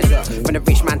gunner like Mezzer. From the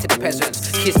rich man to the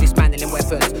peasants, kids dismantling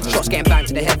weapons, shots getting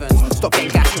banged to the heavens. Stop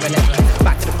getting gashed for 11.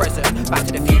 Back to the present, back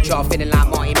to the future. Feeling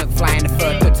like Marty McFly in the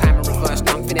third, good time in reverse.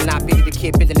 Now I'm feeling like Billy the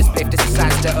Kid, building this spliff. This is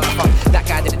size of the earth. That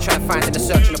guy didn't try and find in the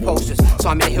search of the posters, so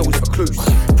I'm in the hills for clues.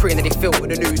 Praying that they filled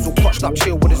with the news, all potched up,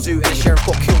 chill with a zoo, and the sheriff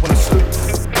got killed when I slew.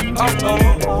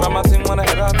 Oh, run my thing when I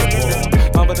head out the wall.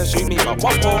 Man wanna shoot me but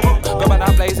what for? Go man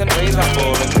out blazing razor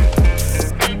for.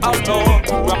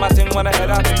 Oh, run my thing when I head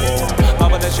out the wall.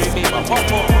 Man wanna shoot me but what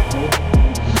for?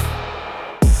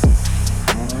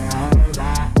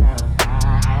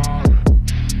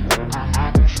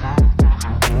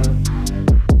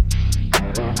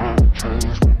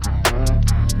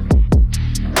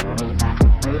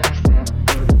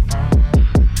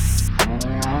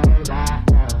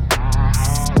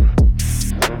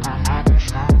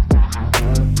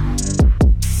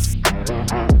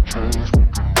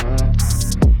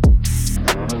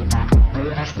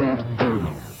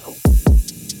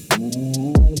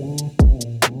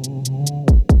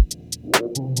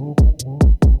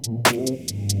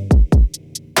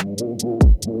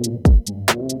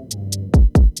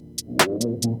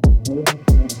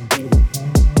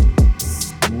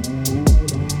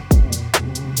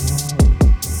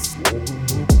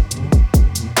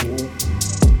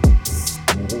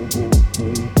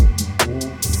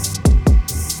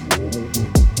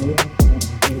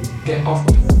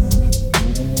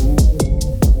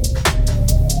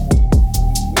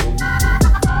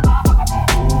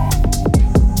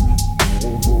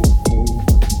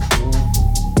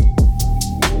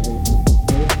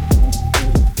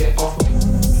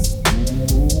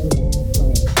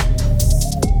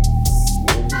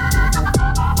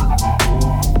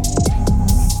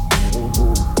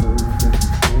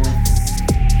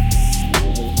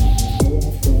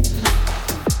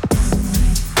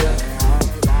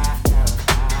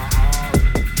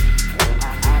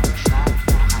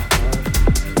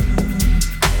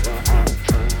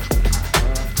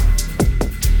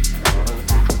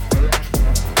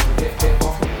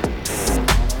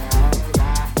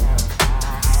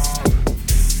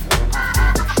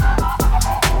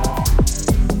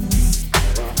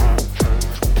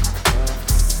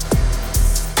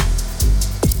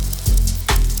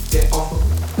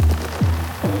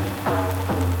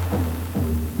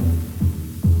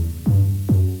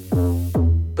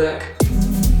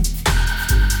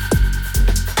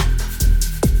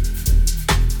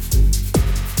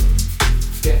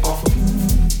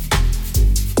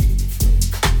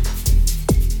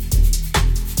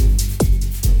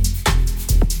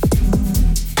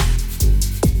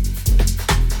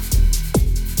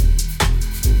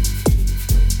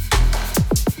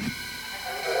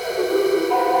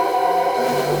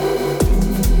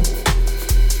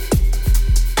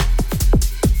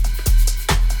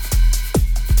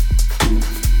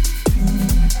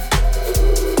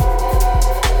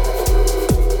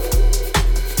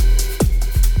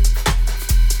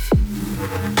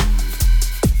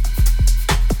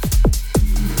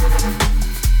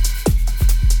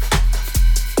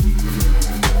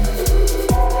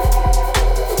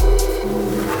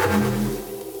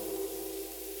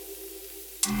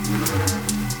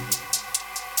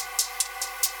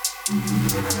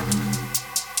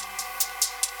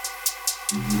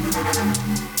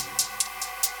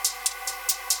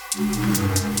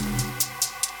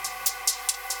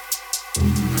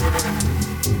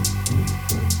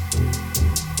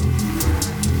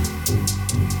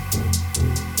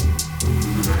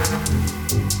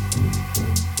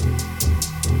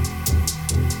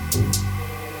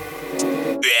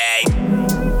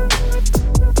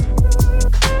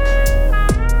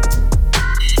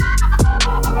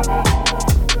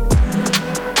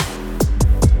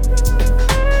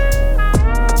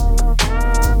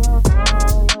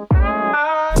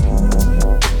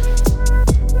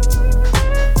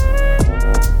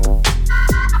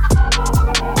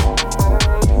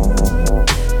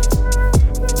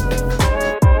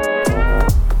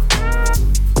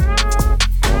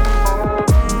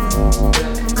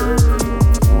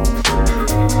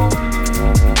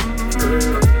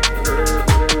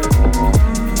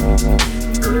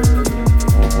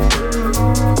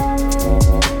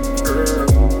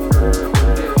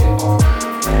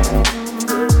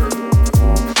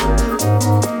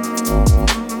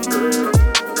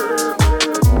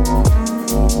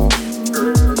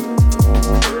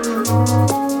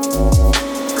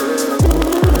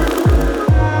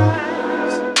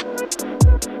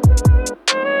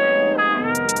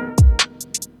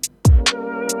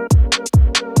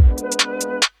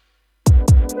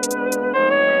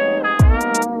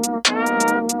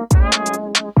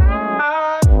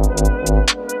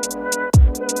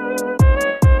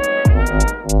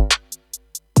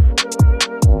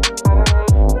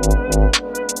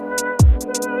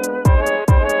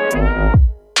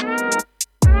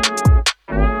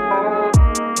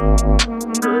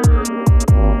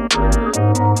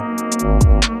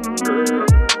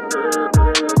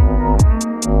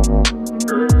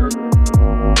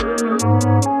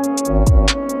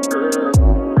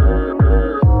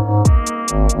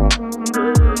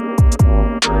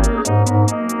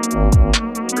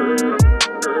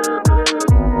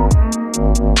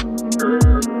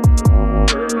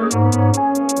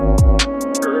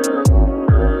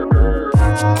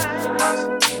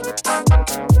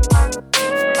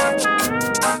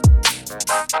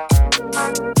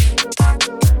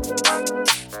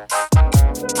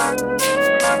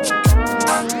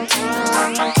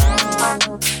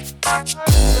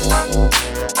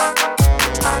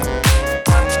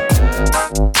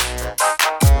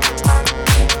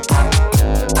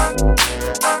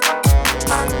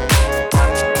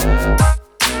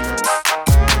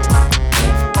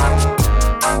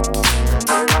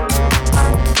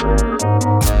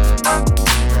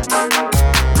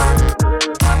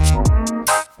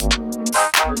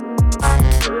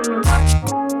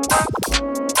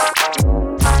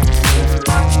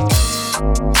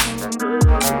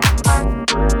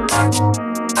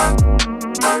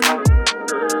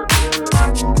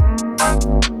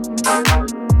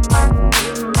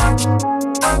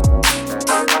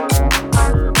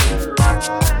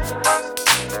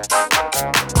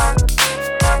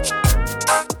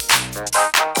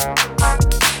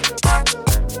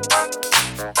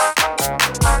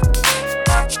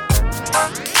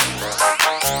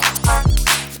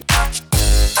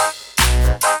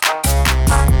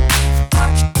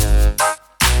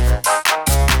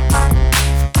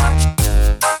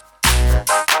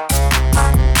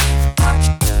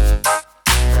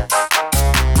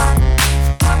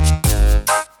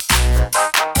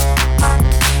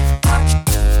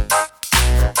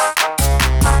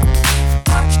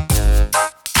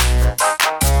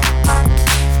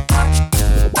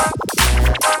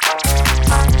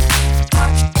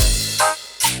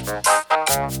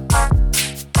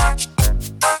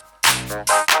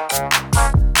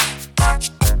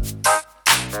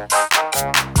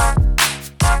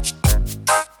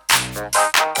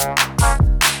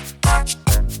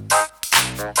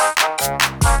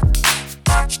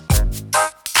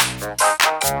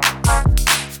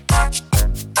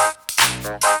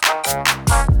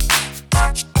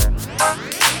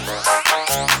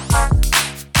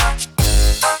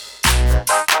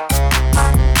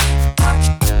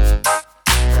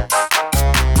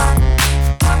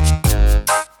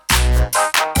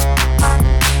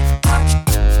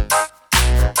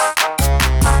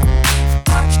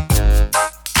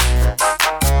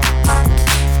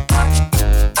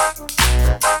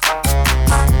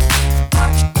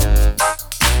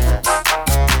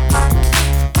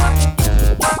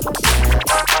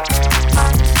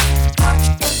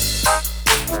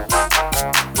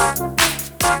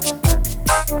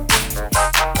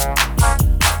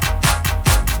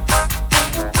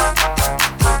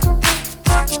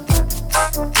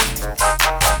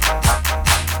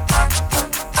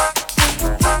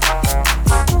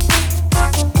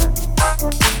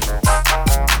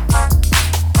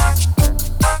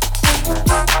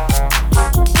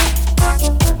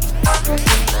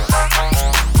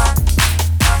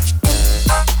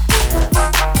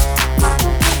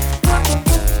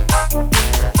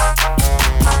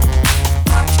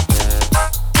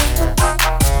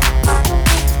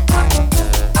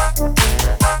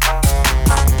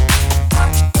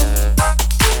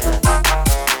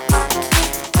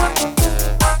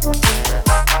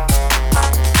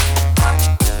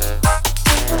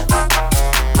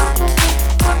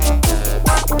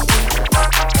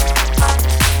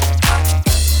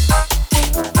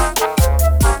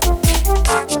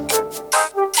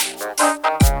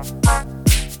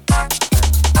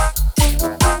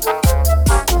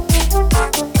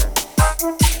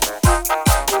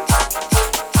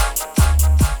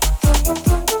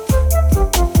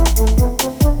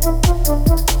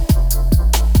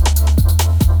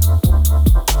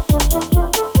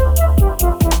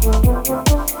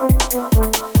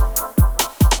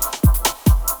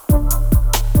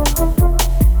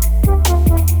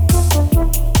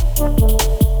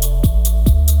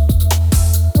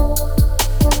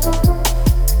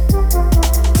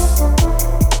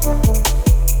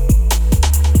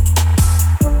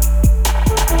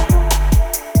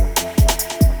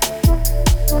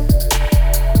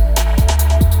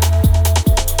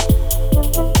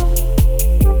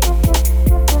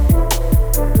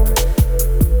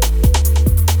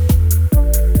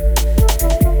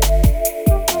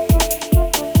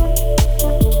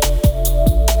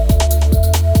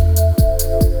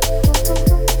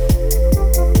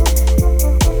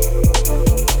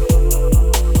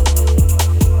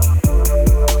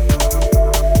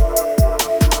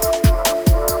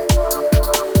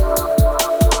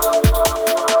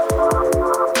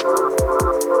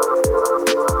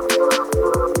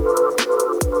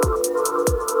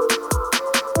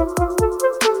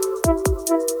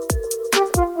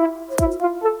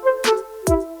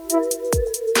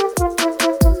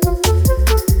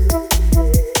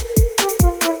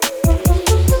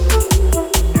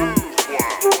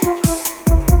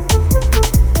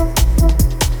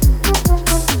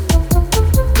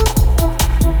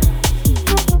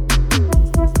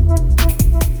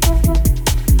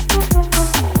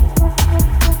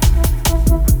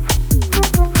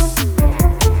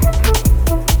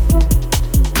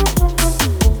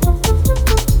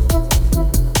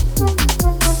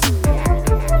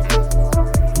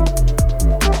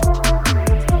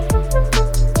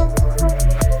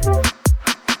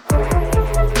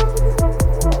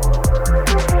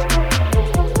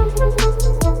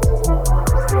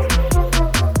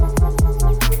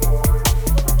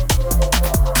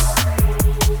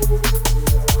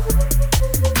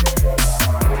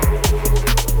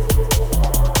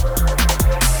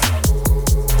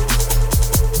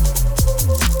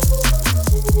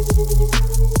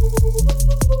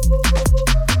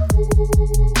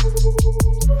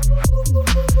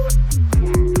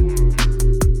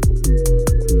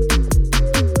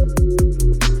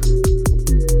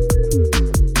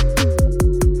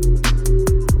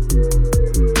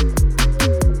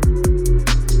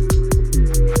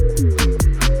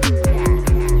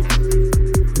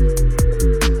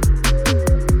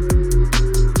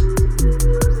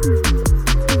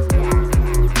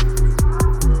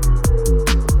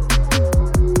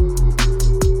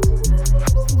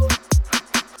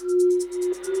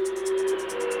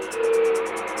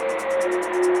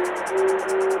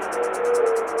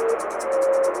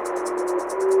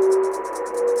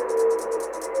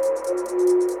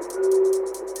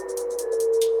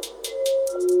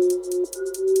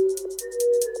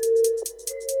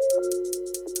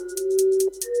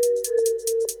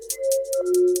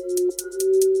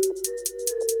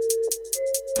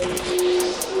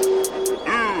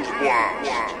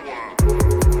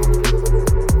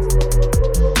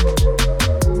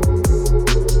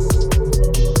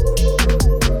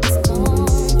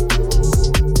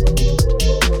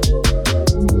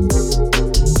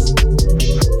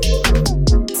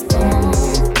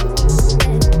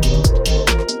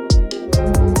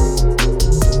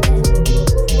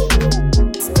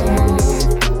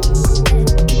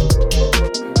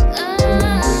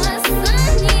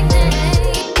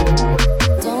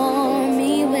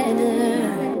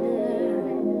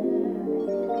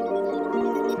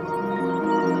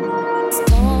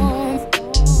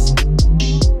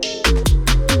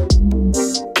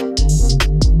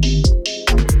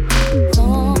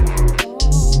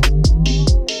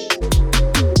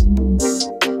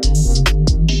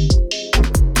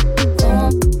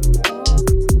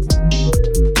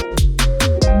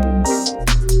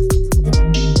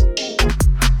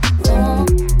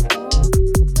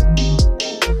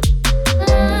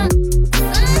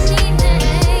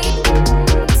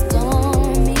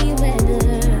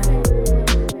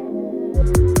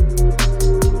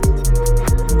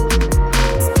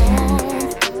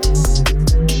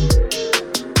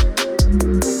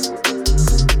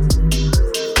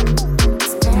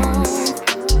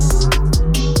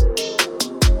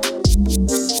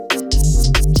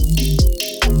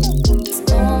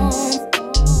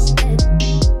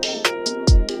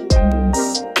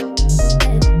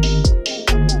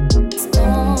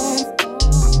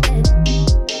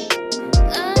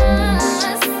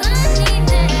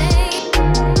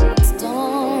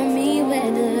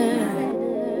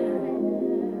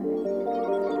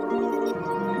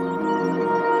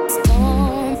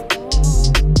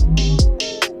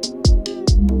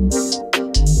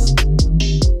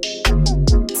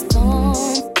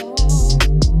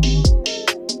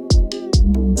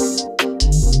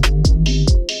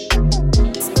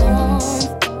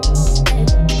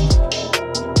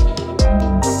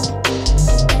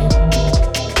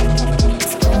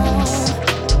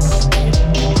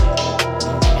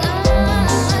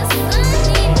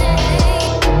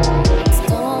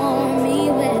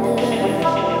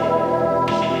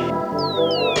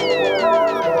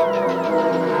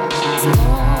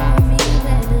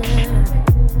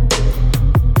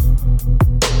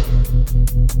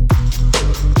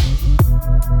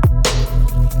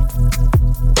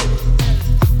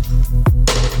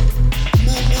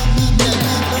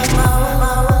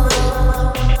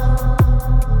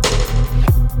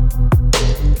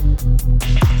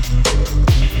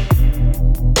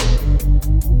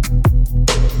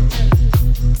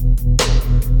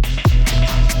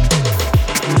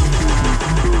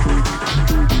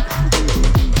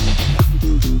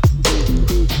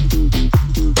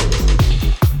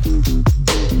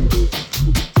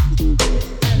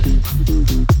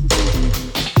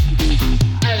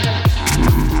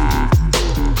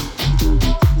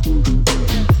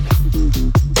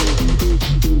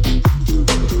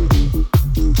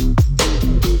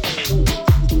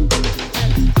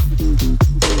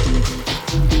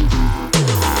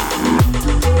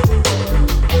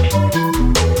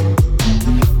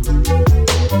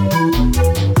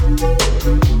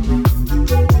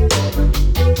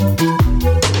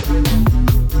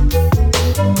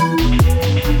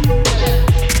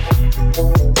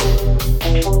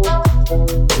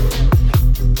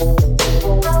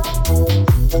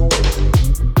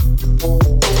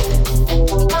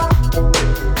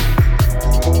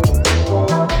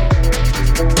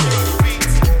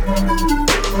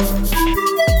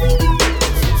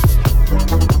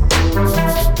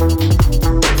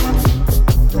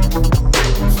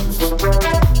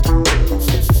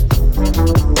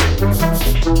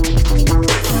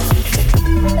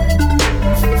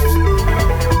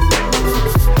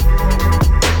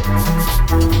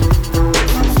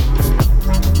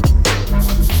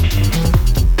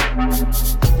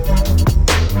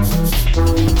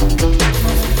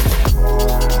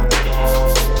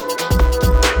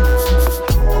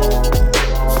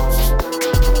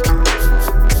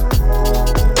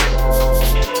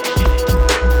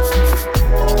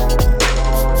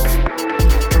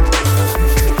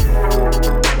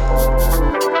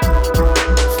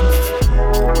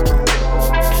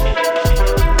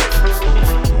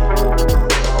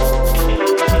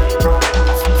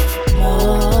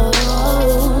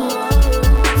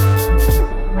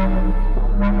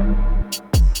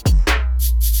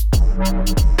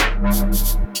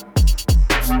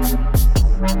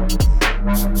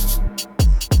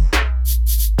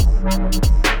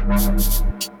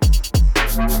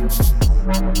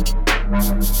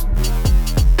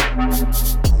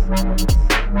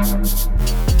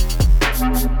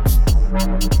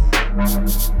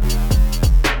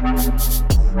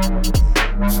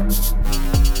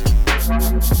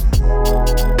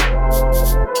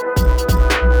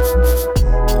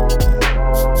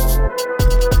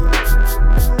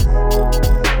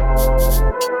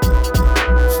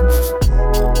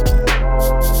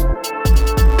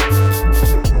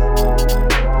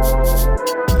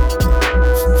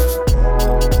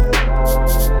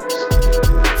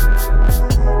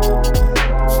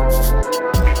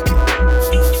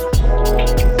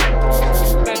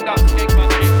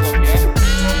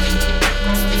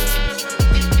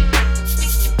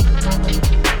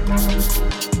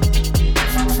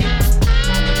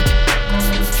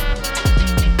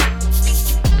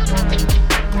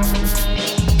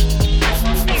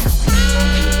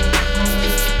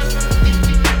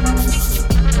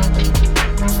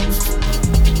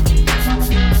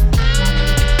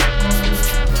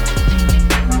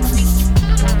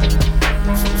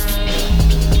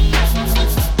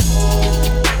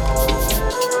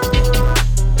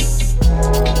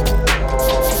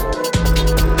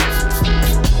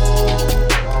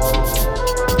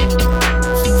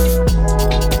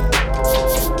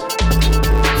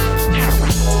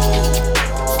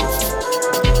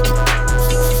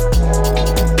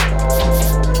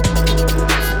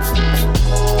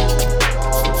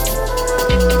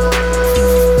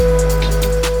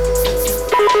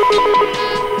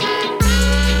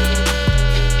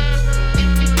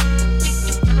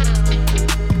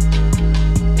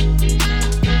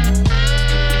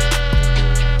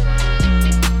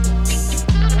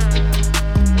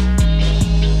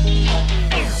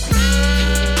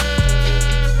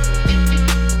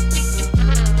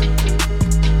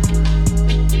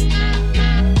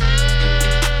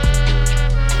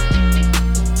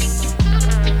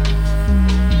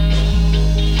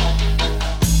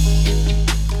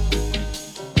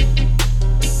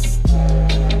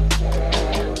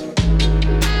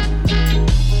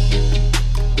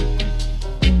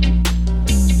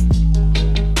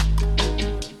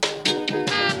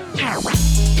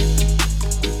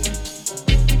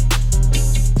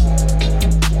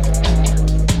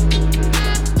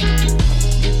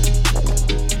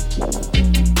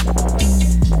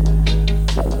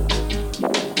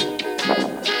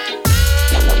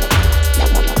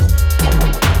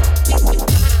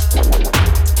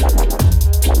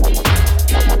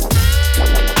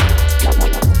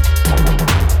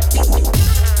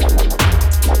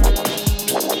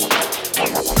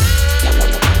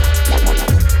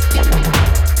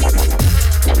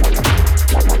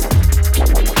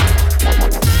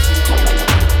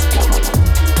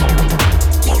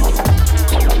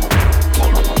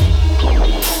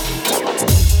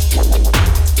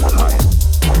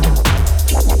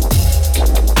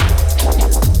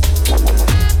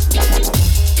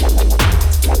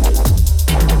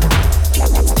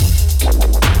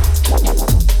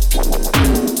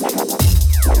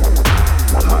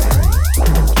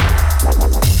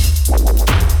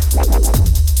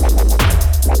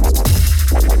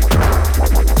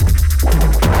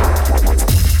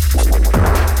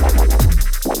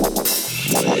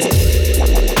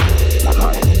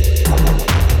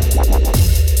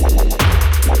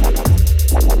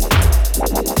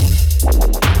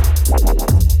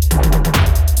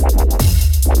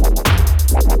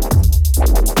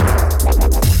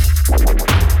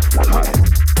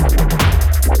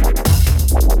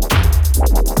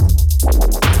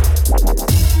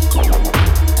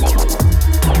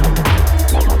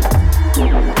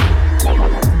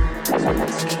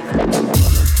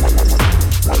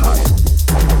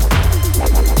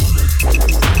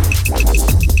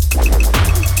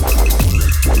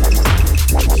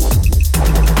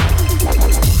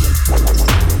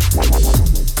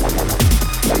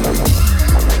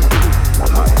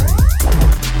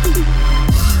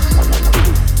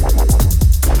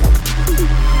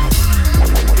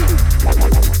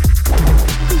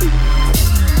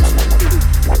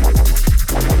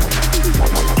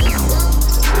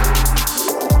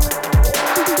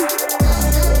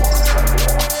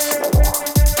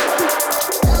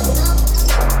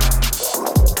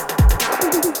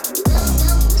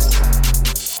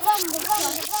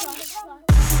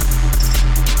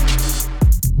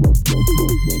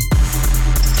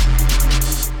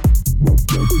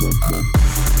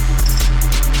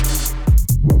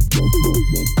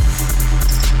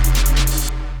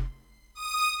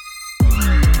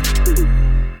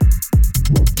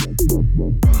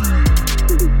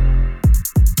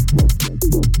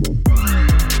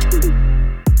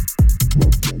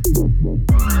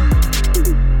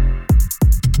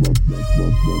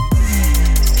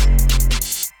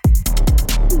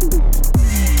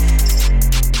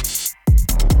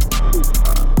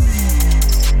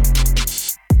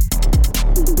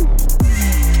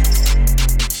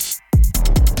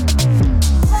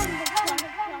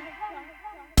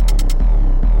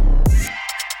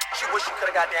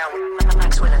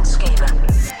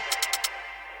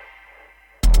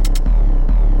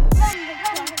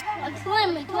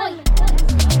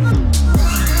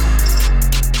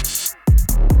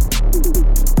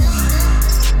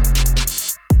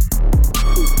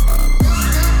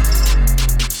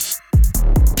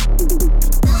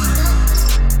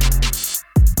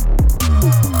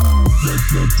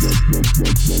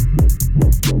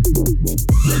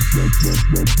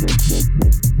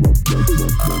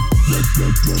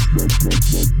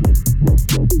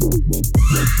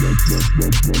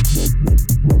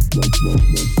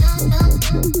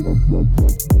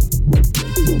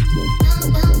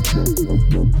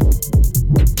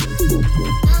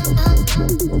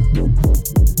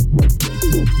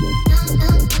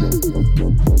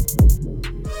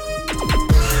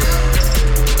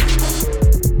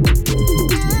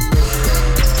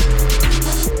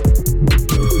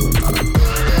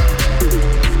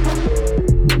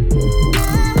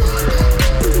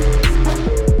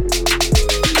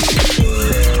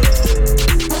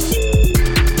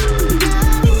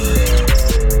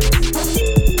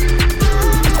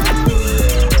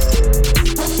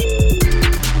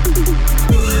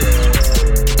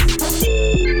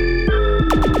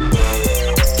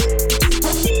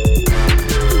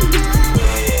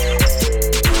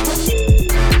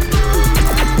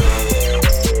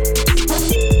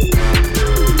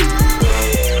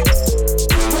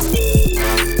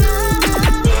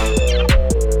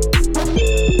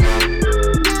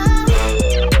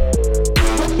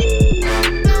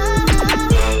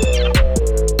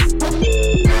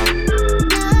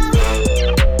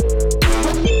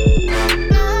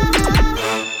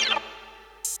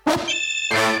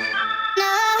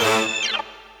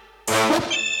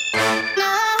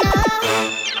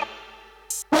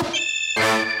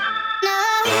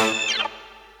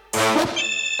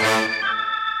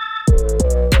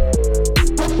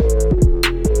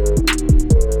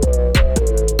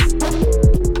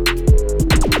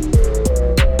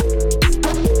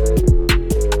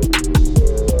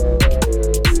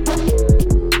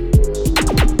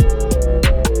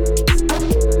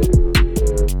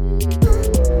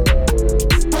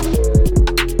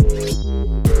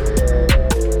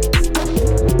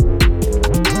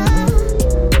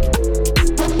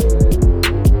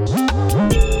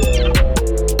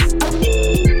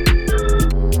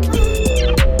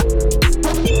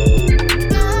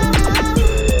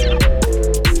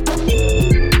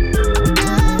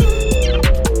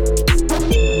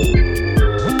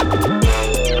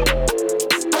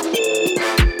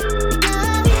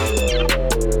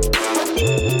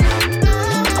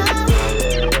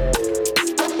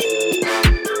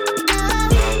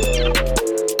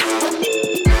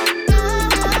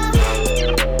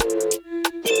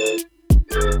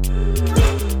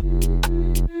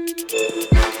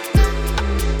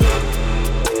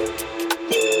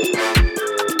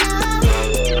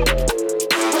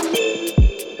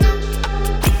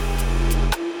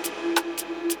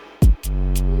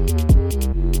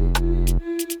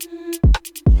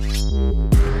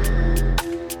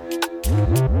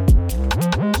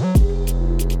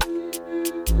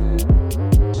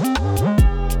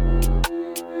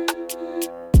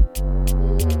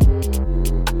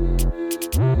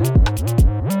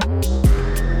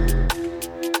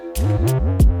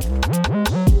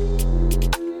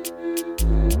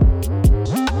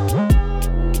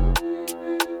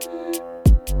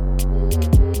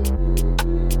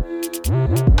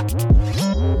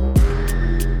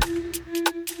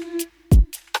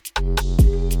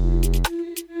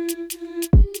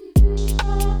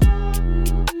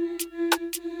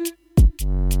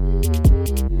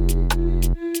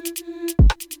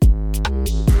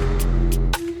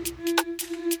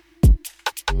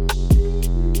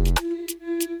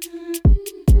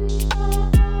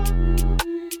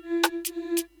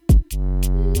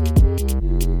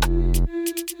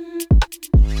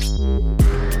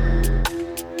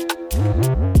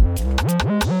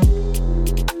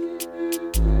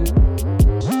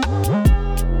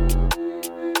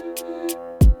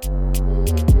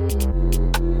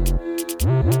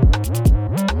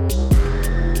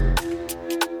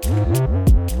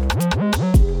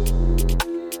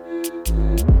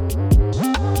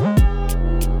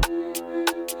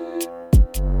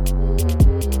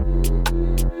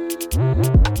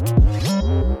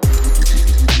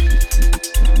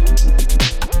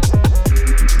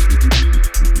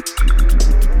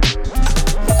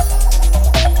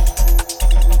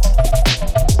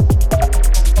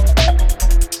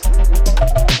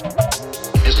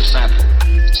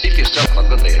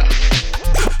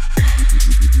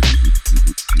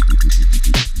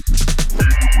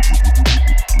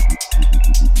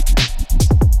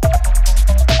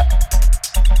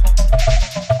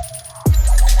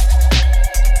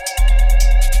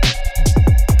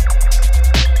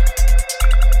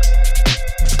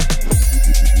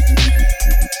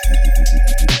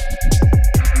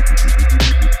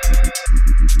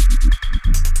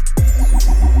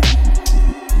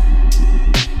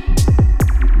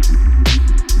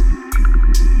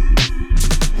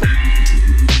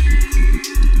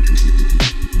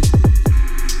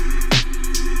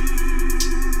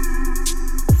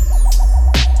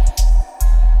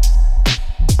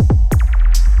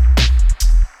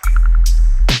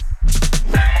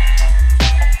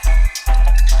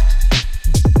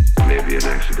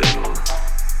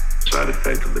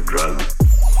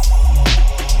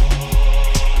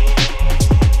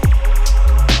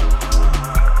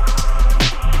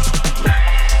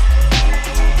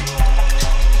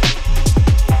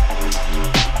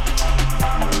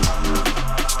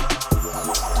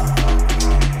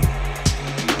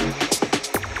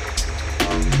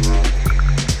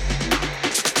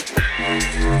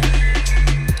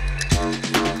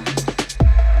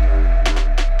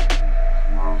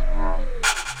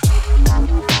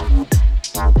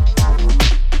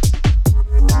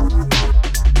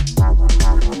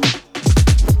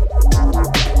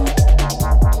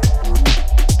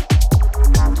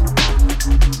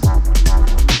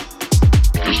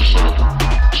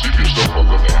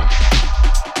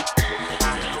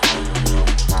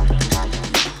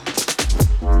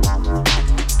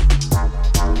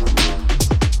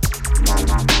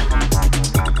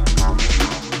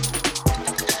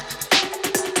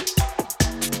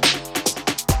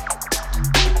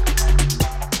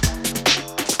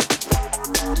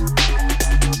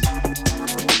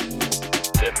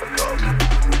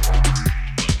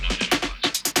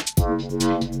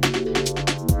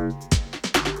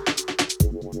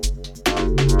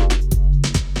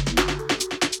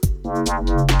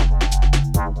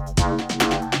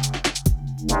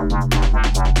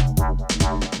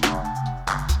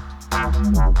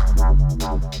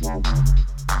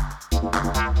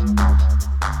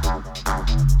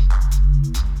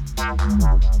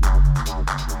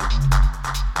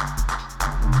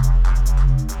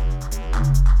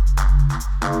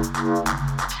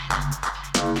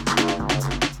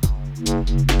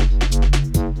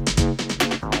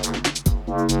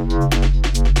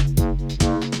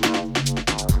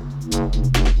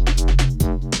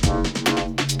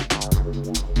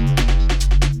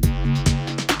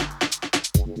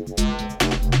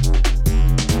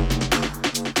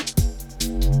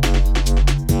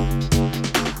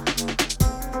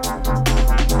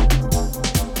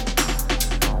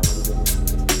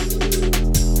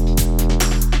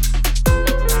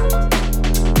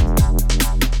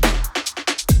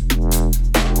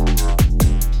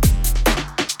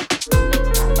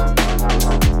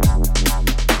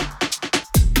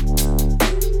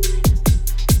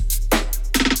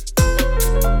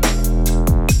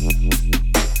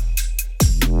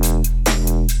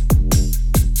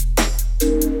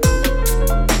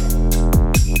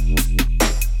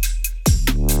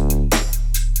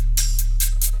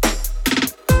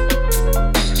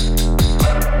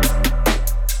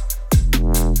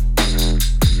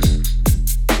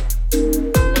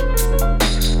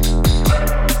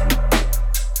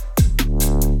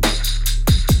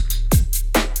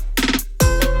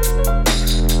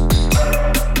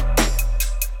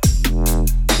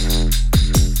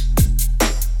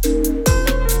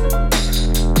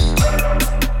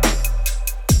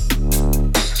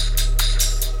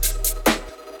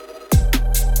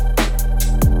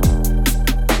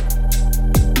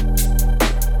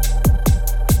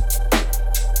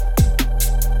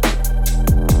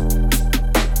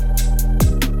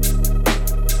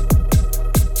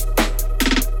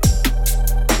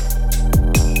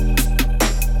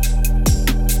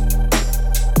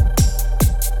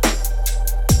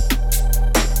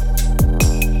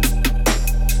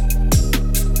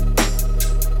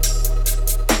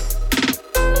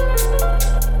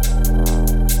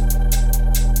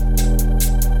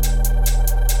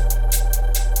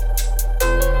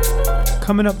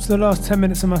 Coming up to the last 10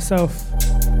 minutes of myself.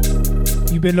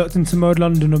 You've been locked into Mode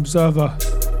London Observer.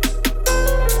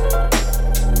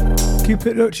 Keep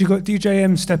it locked, you got DJ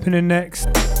M stepping in next.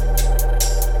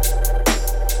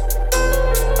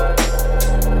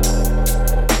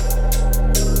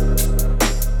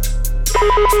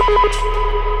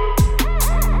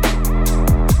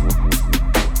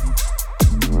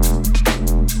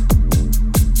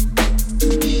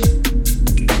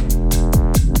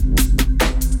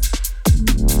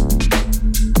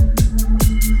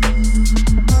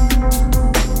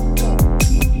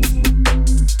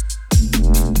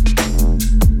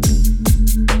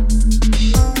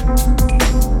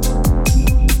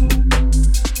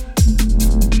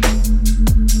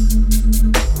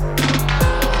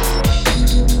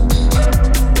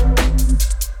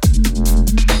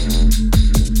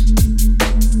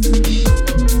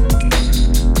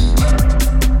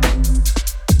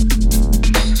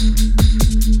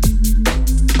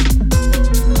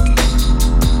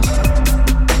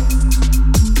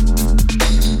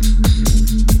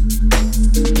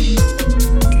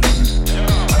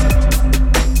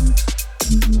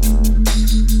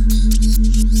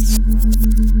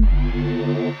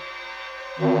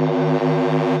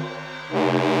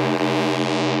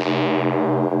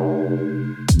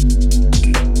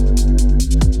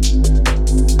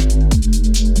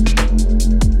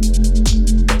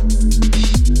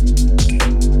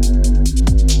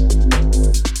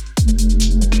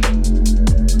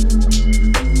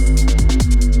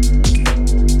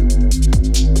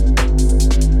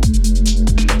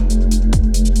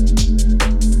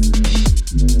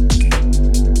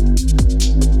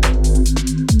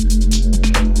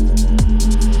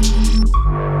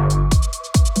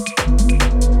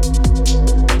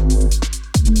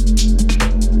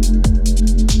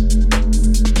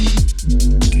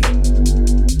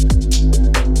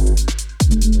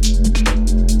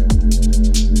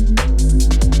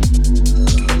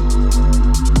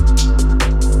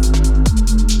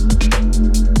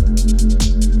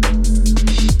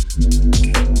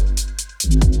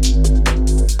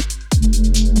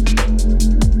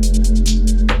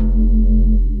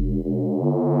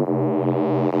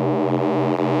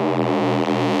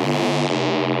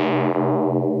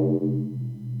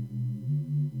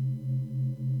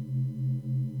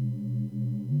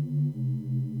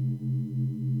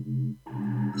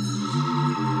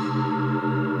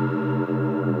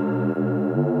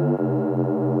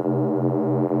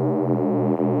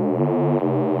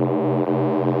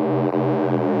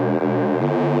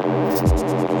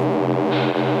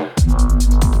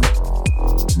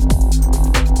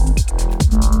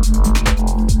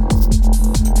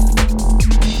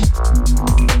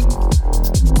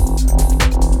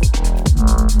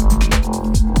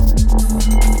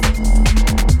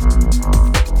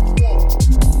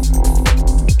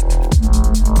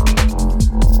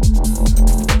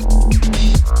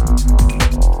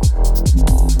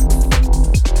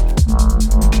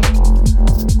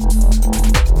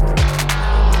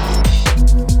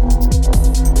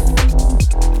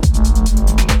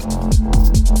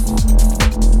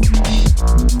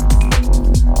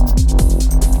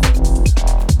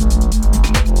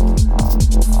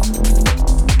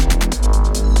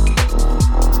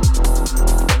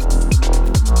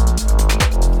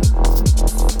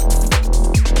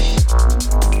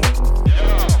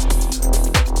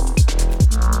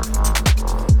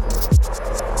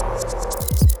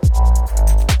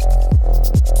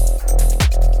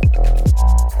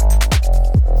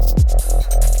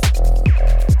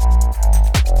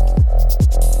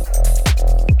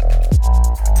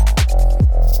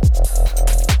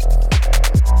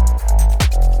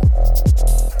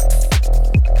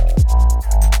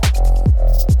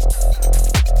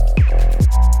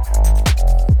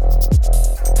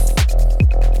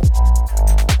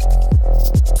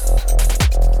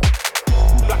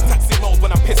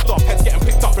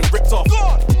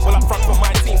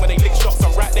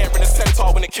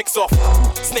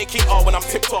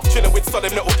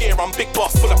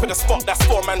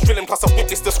 man drilling, plus a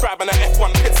witness describing an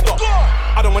F1 pit stop.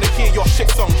 I don't wanna hear your shit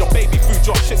songs, your baby food,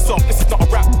 your shit song. This is not a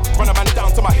rap. Run a man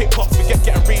down to my hip hop, forget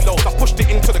getting reloads. I pushed it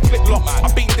into the clip lock.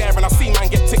 I've been there and I see man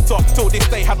get ticked off. Till this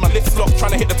day had my lips locked,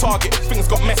 trying to hit the target. Things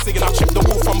got messy and I chipped the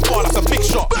wall from far. That's a big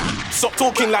shot. Stop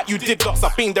talking like you did lots.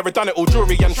 I've been there and done it all,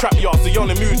 jewelry and trap yards. The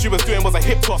only moves you was doing was a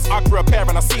hip toss. I grew a pair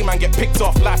and I see man get picked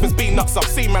off. Life has been nuts, I've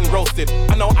seen man roasted.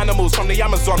 I know animals from the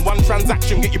Amazon. One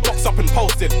transaction get you boxed up and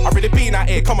posted. I really been out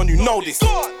here, come on, you know this.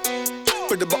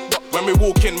 When we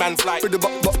walk in, man's like,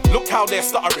 look how they're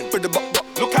stuttering.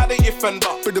 Look how they if and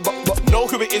but. Know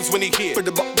who it is when he hear.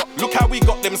 Look how we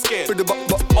got them scared.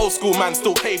 Old school man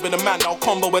still caving a man. Now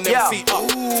combo and MC up.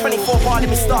 24 bar, let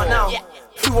me start now.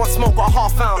 Who wants smoke, got a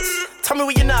half ounce? Tell me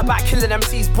what you know about killing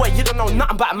MCs, boy, you don't know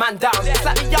nothing about a man down. It's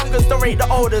like the youngers don't rate the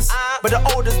olders, but the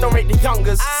olders don't rate the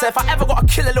youngers. So if I ever gotta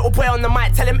kill a little boy on the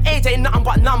mic, tell him age ain't nothing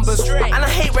but numbers. And I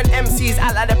hate when MCs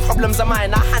act like their problems are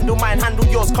mine. I handle mine, handle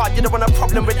yours, card, you don't want a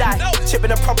problem with that.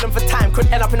 Chipping a problem for time, could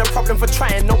end up in a problem for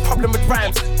trying, no problem with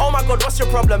rhymes. Oh my god, what's your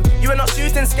problem? You are not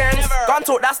shooting scans? Gun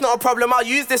talk, that's not a problem, I'll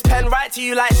use this pen right to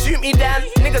you like shoot me then.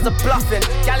 Niggas are bluffing,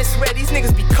 gal I swear these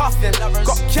niggas be cuffing.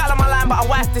 Got gal on my line but I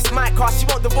wife this mic car, she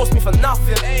won't divorce me for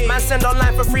nothing. Man send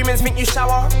online for 3 minutes, think you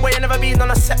shower. Where you never been on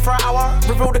a set for an hour.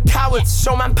 Reveal the cowards,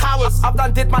 show man powers. I've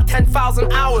done did my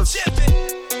 10,000 hours.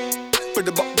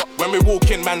 When we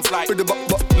walk in, man's like,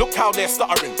 look how they're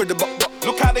stuttering.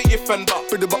 Look how they if and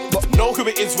but. Know who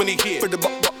it is when he hear.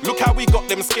 Look how we got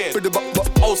them scared.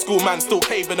 Old school man still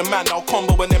caving a man. Now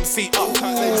combo and MC up.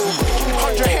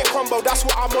 100 hit combo, that's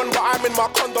what I'm on, but I'm in my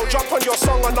condo. Jump on your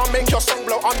song and I'll make your song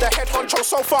blow. I'm the head honcho,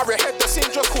 so far ahead. The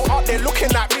scene just caught up. They're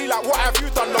looking at me like, what have you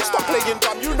done? No, stop playing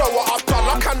dumb. You know what I've done.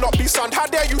 I cannot be sunned. How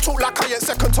dare you talk like I ain't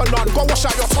second to none? Go wash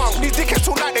out your tongue. These dickheads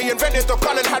too like they invented the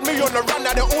gun and had me on the run.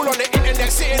 Now they're all on the internet,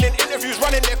 sitting in interviews,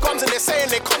 running their guns, and they're saying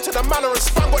they come to the manor and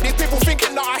spam. But these people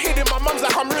thinking that I hid in my mum's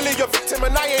like I'm really a victim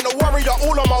and I ain't a warrior.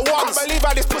 All on my ones. I believe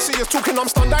how this pussy is talking. I'm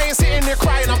stunned. I ain't sitting there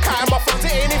crying. I'm counting my funds.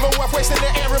 It ain't even worth wasting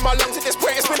the air in my lungs at this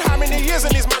point. It's been how many years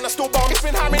and these man are still bomb. It's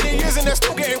been how many years and they're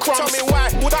still getting crumbs. Tell me why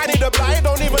would I need a blind? It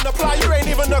don't even apply. You ain't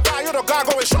even the guy. You're the guy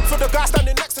going shot for the guy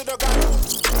standing next to the guy.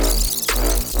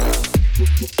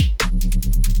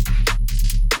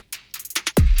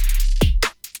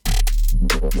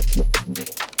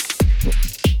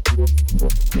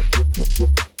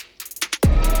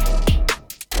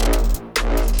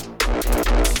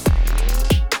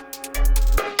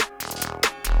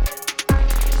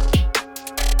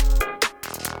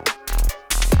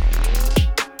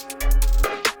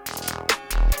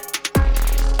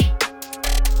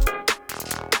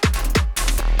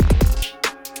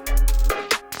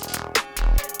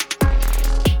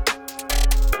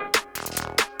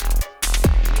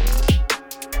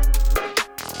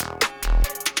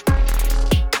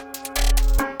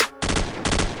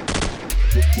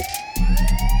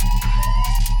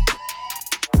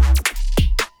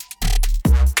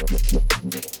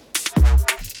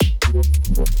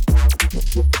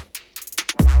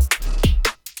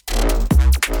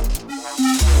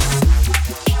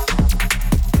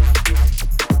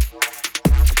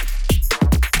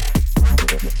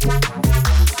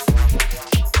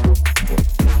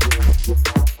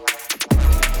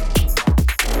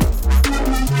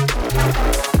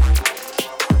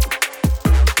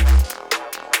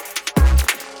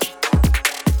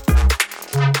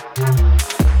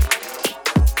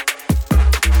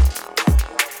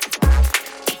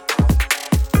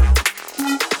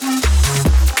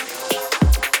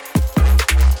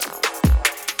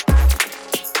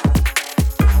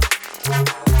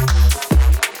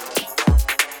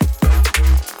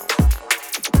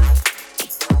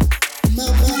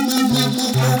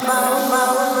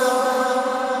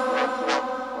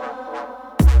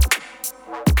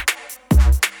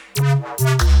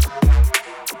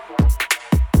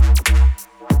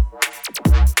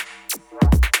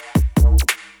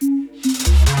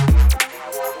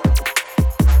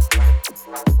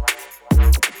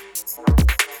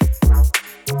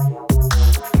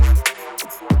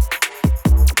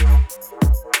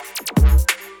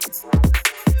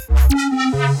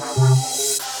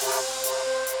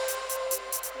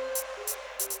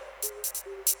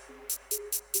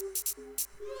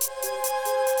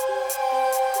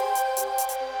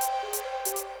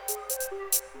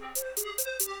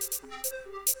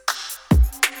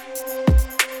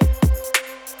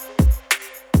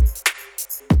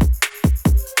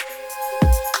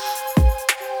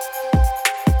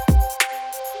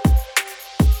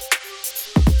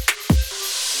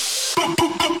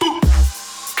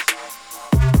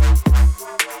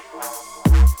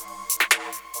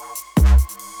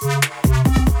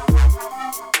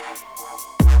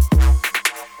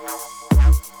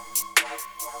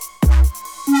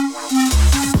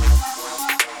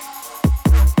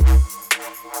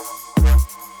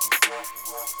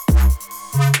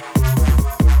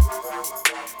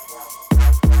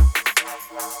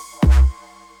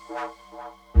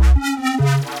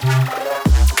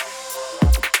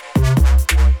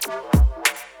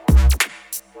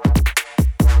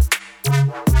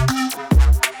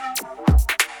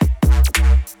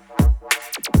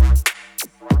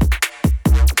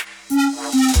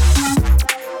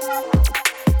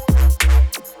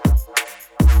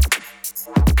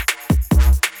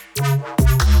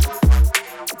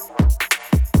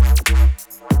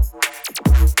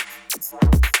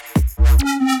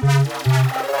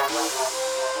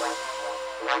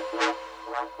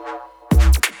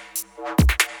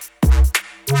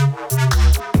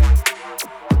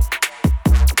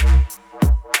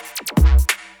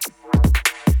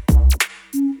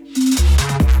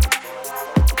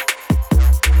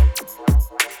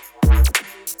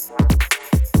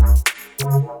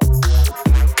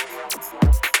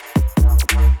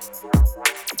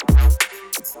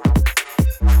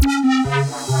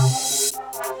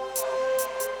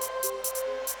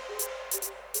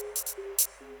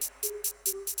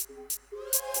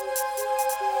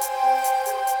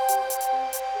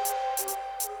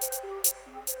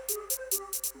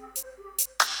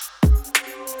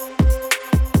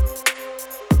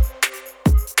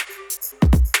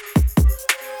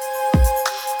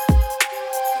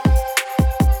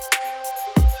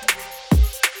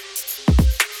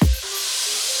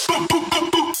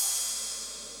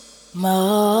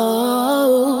 More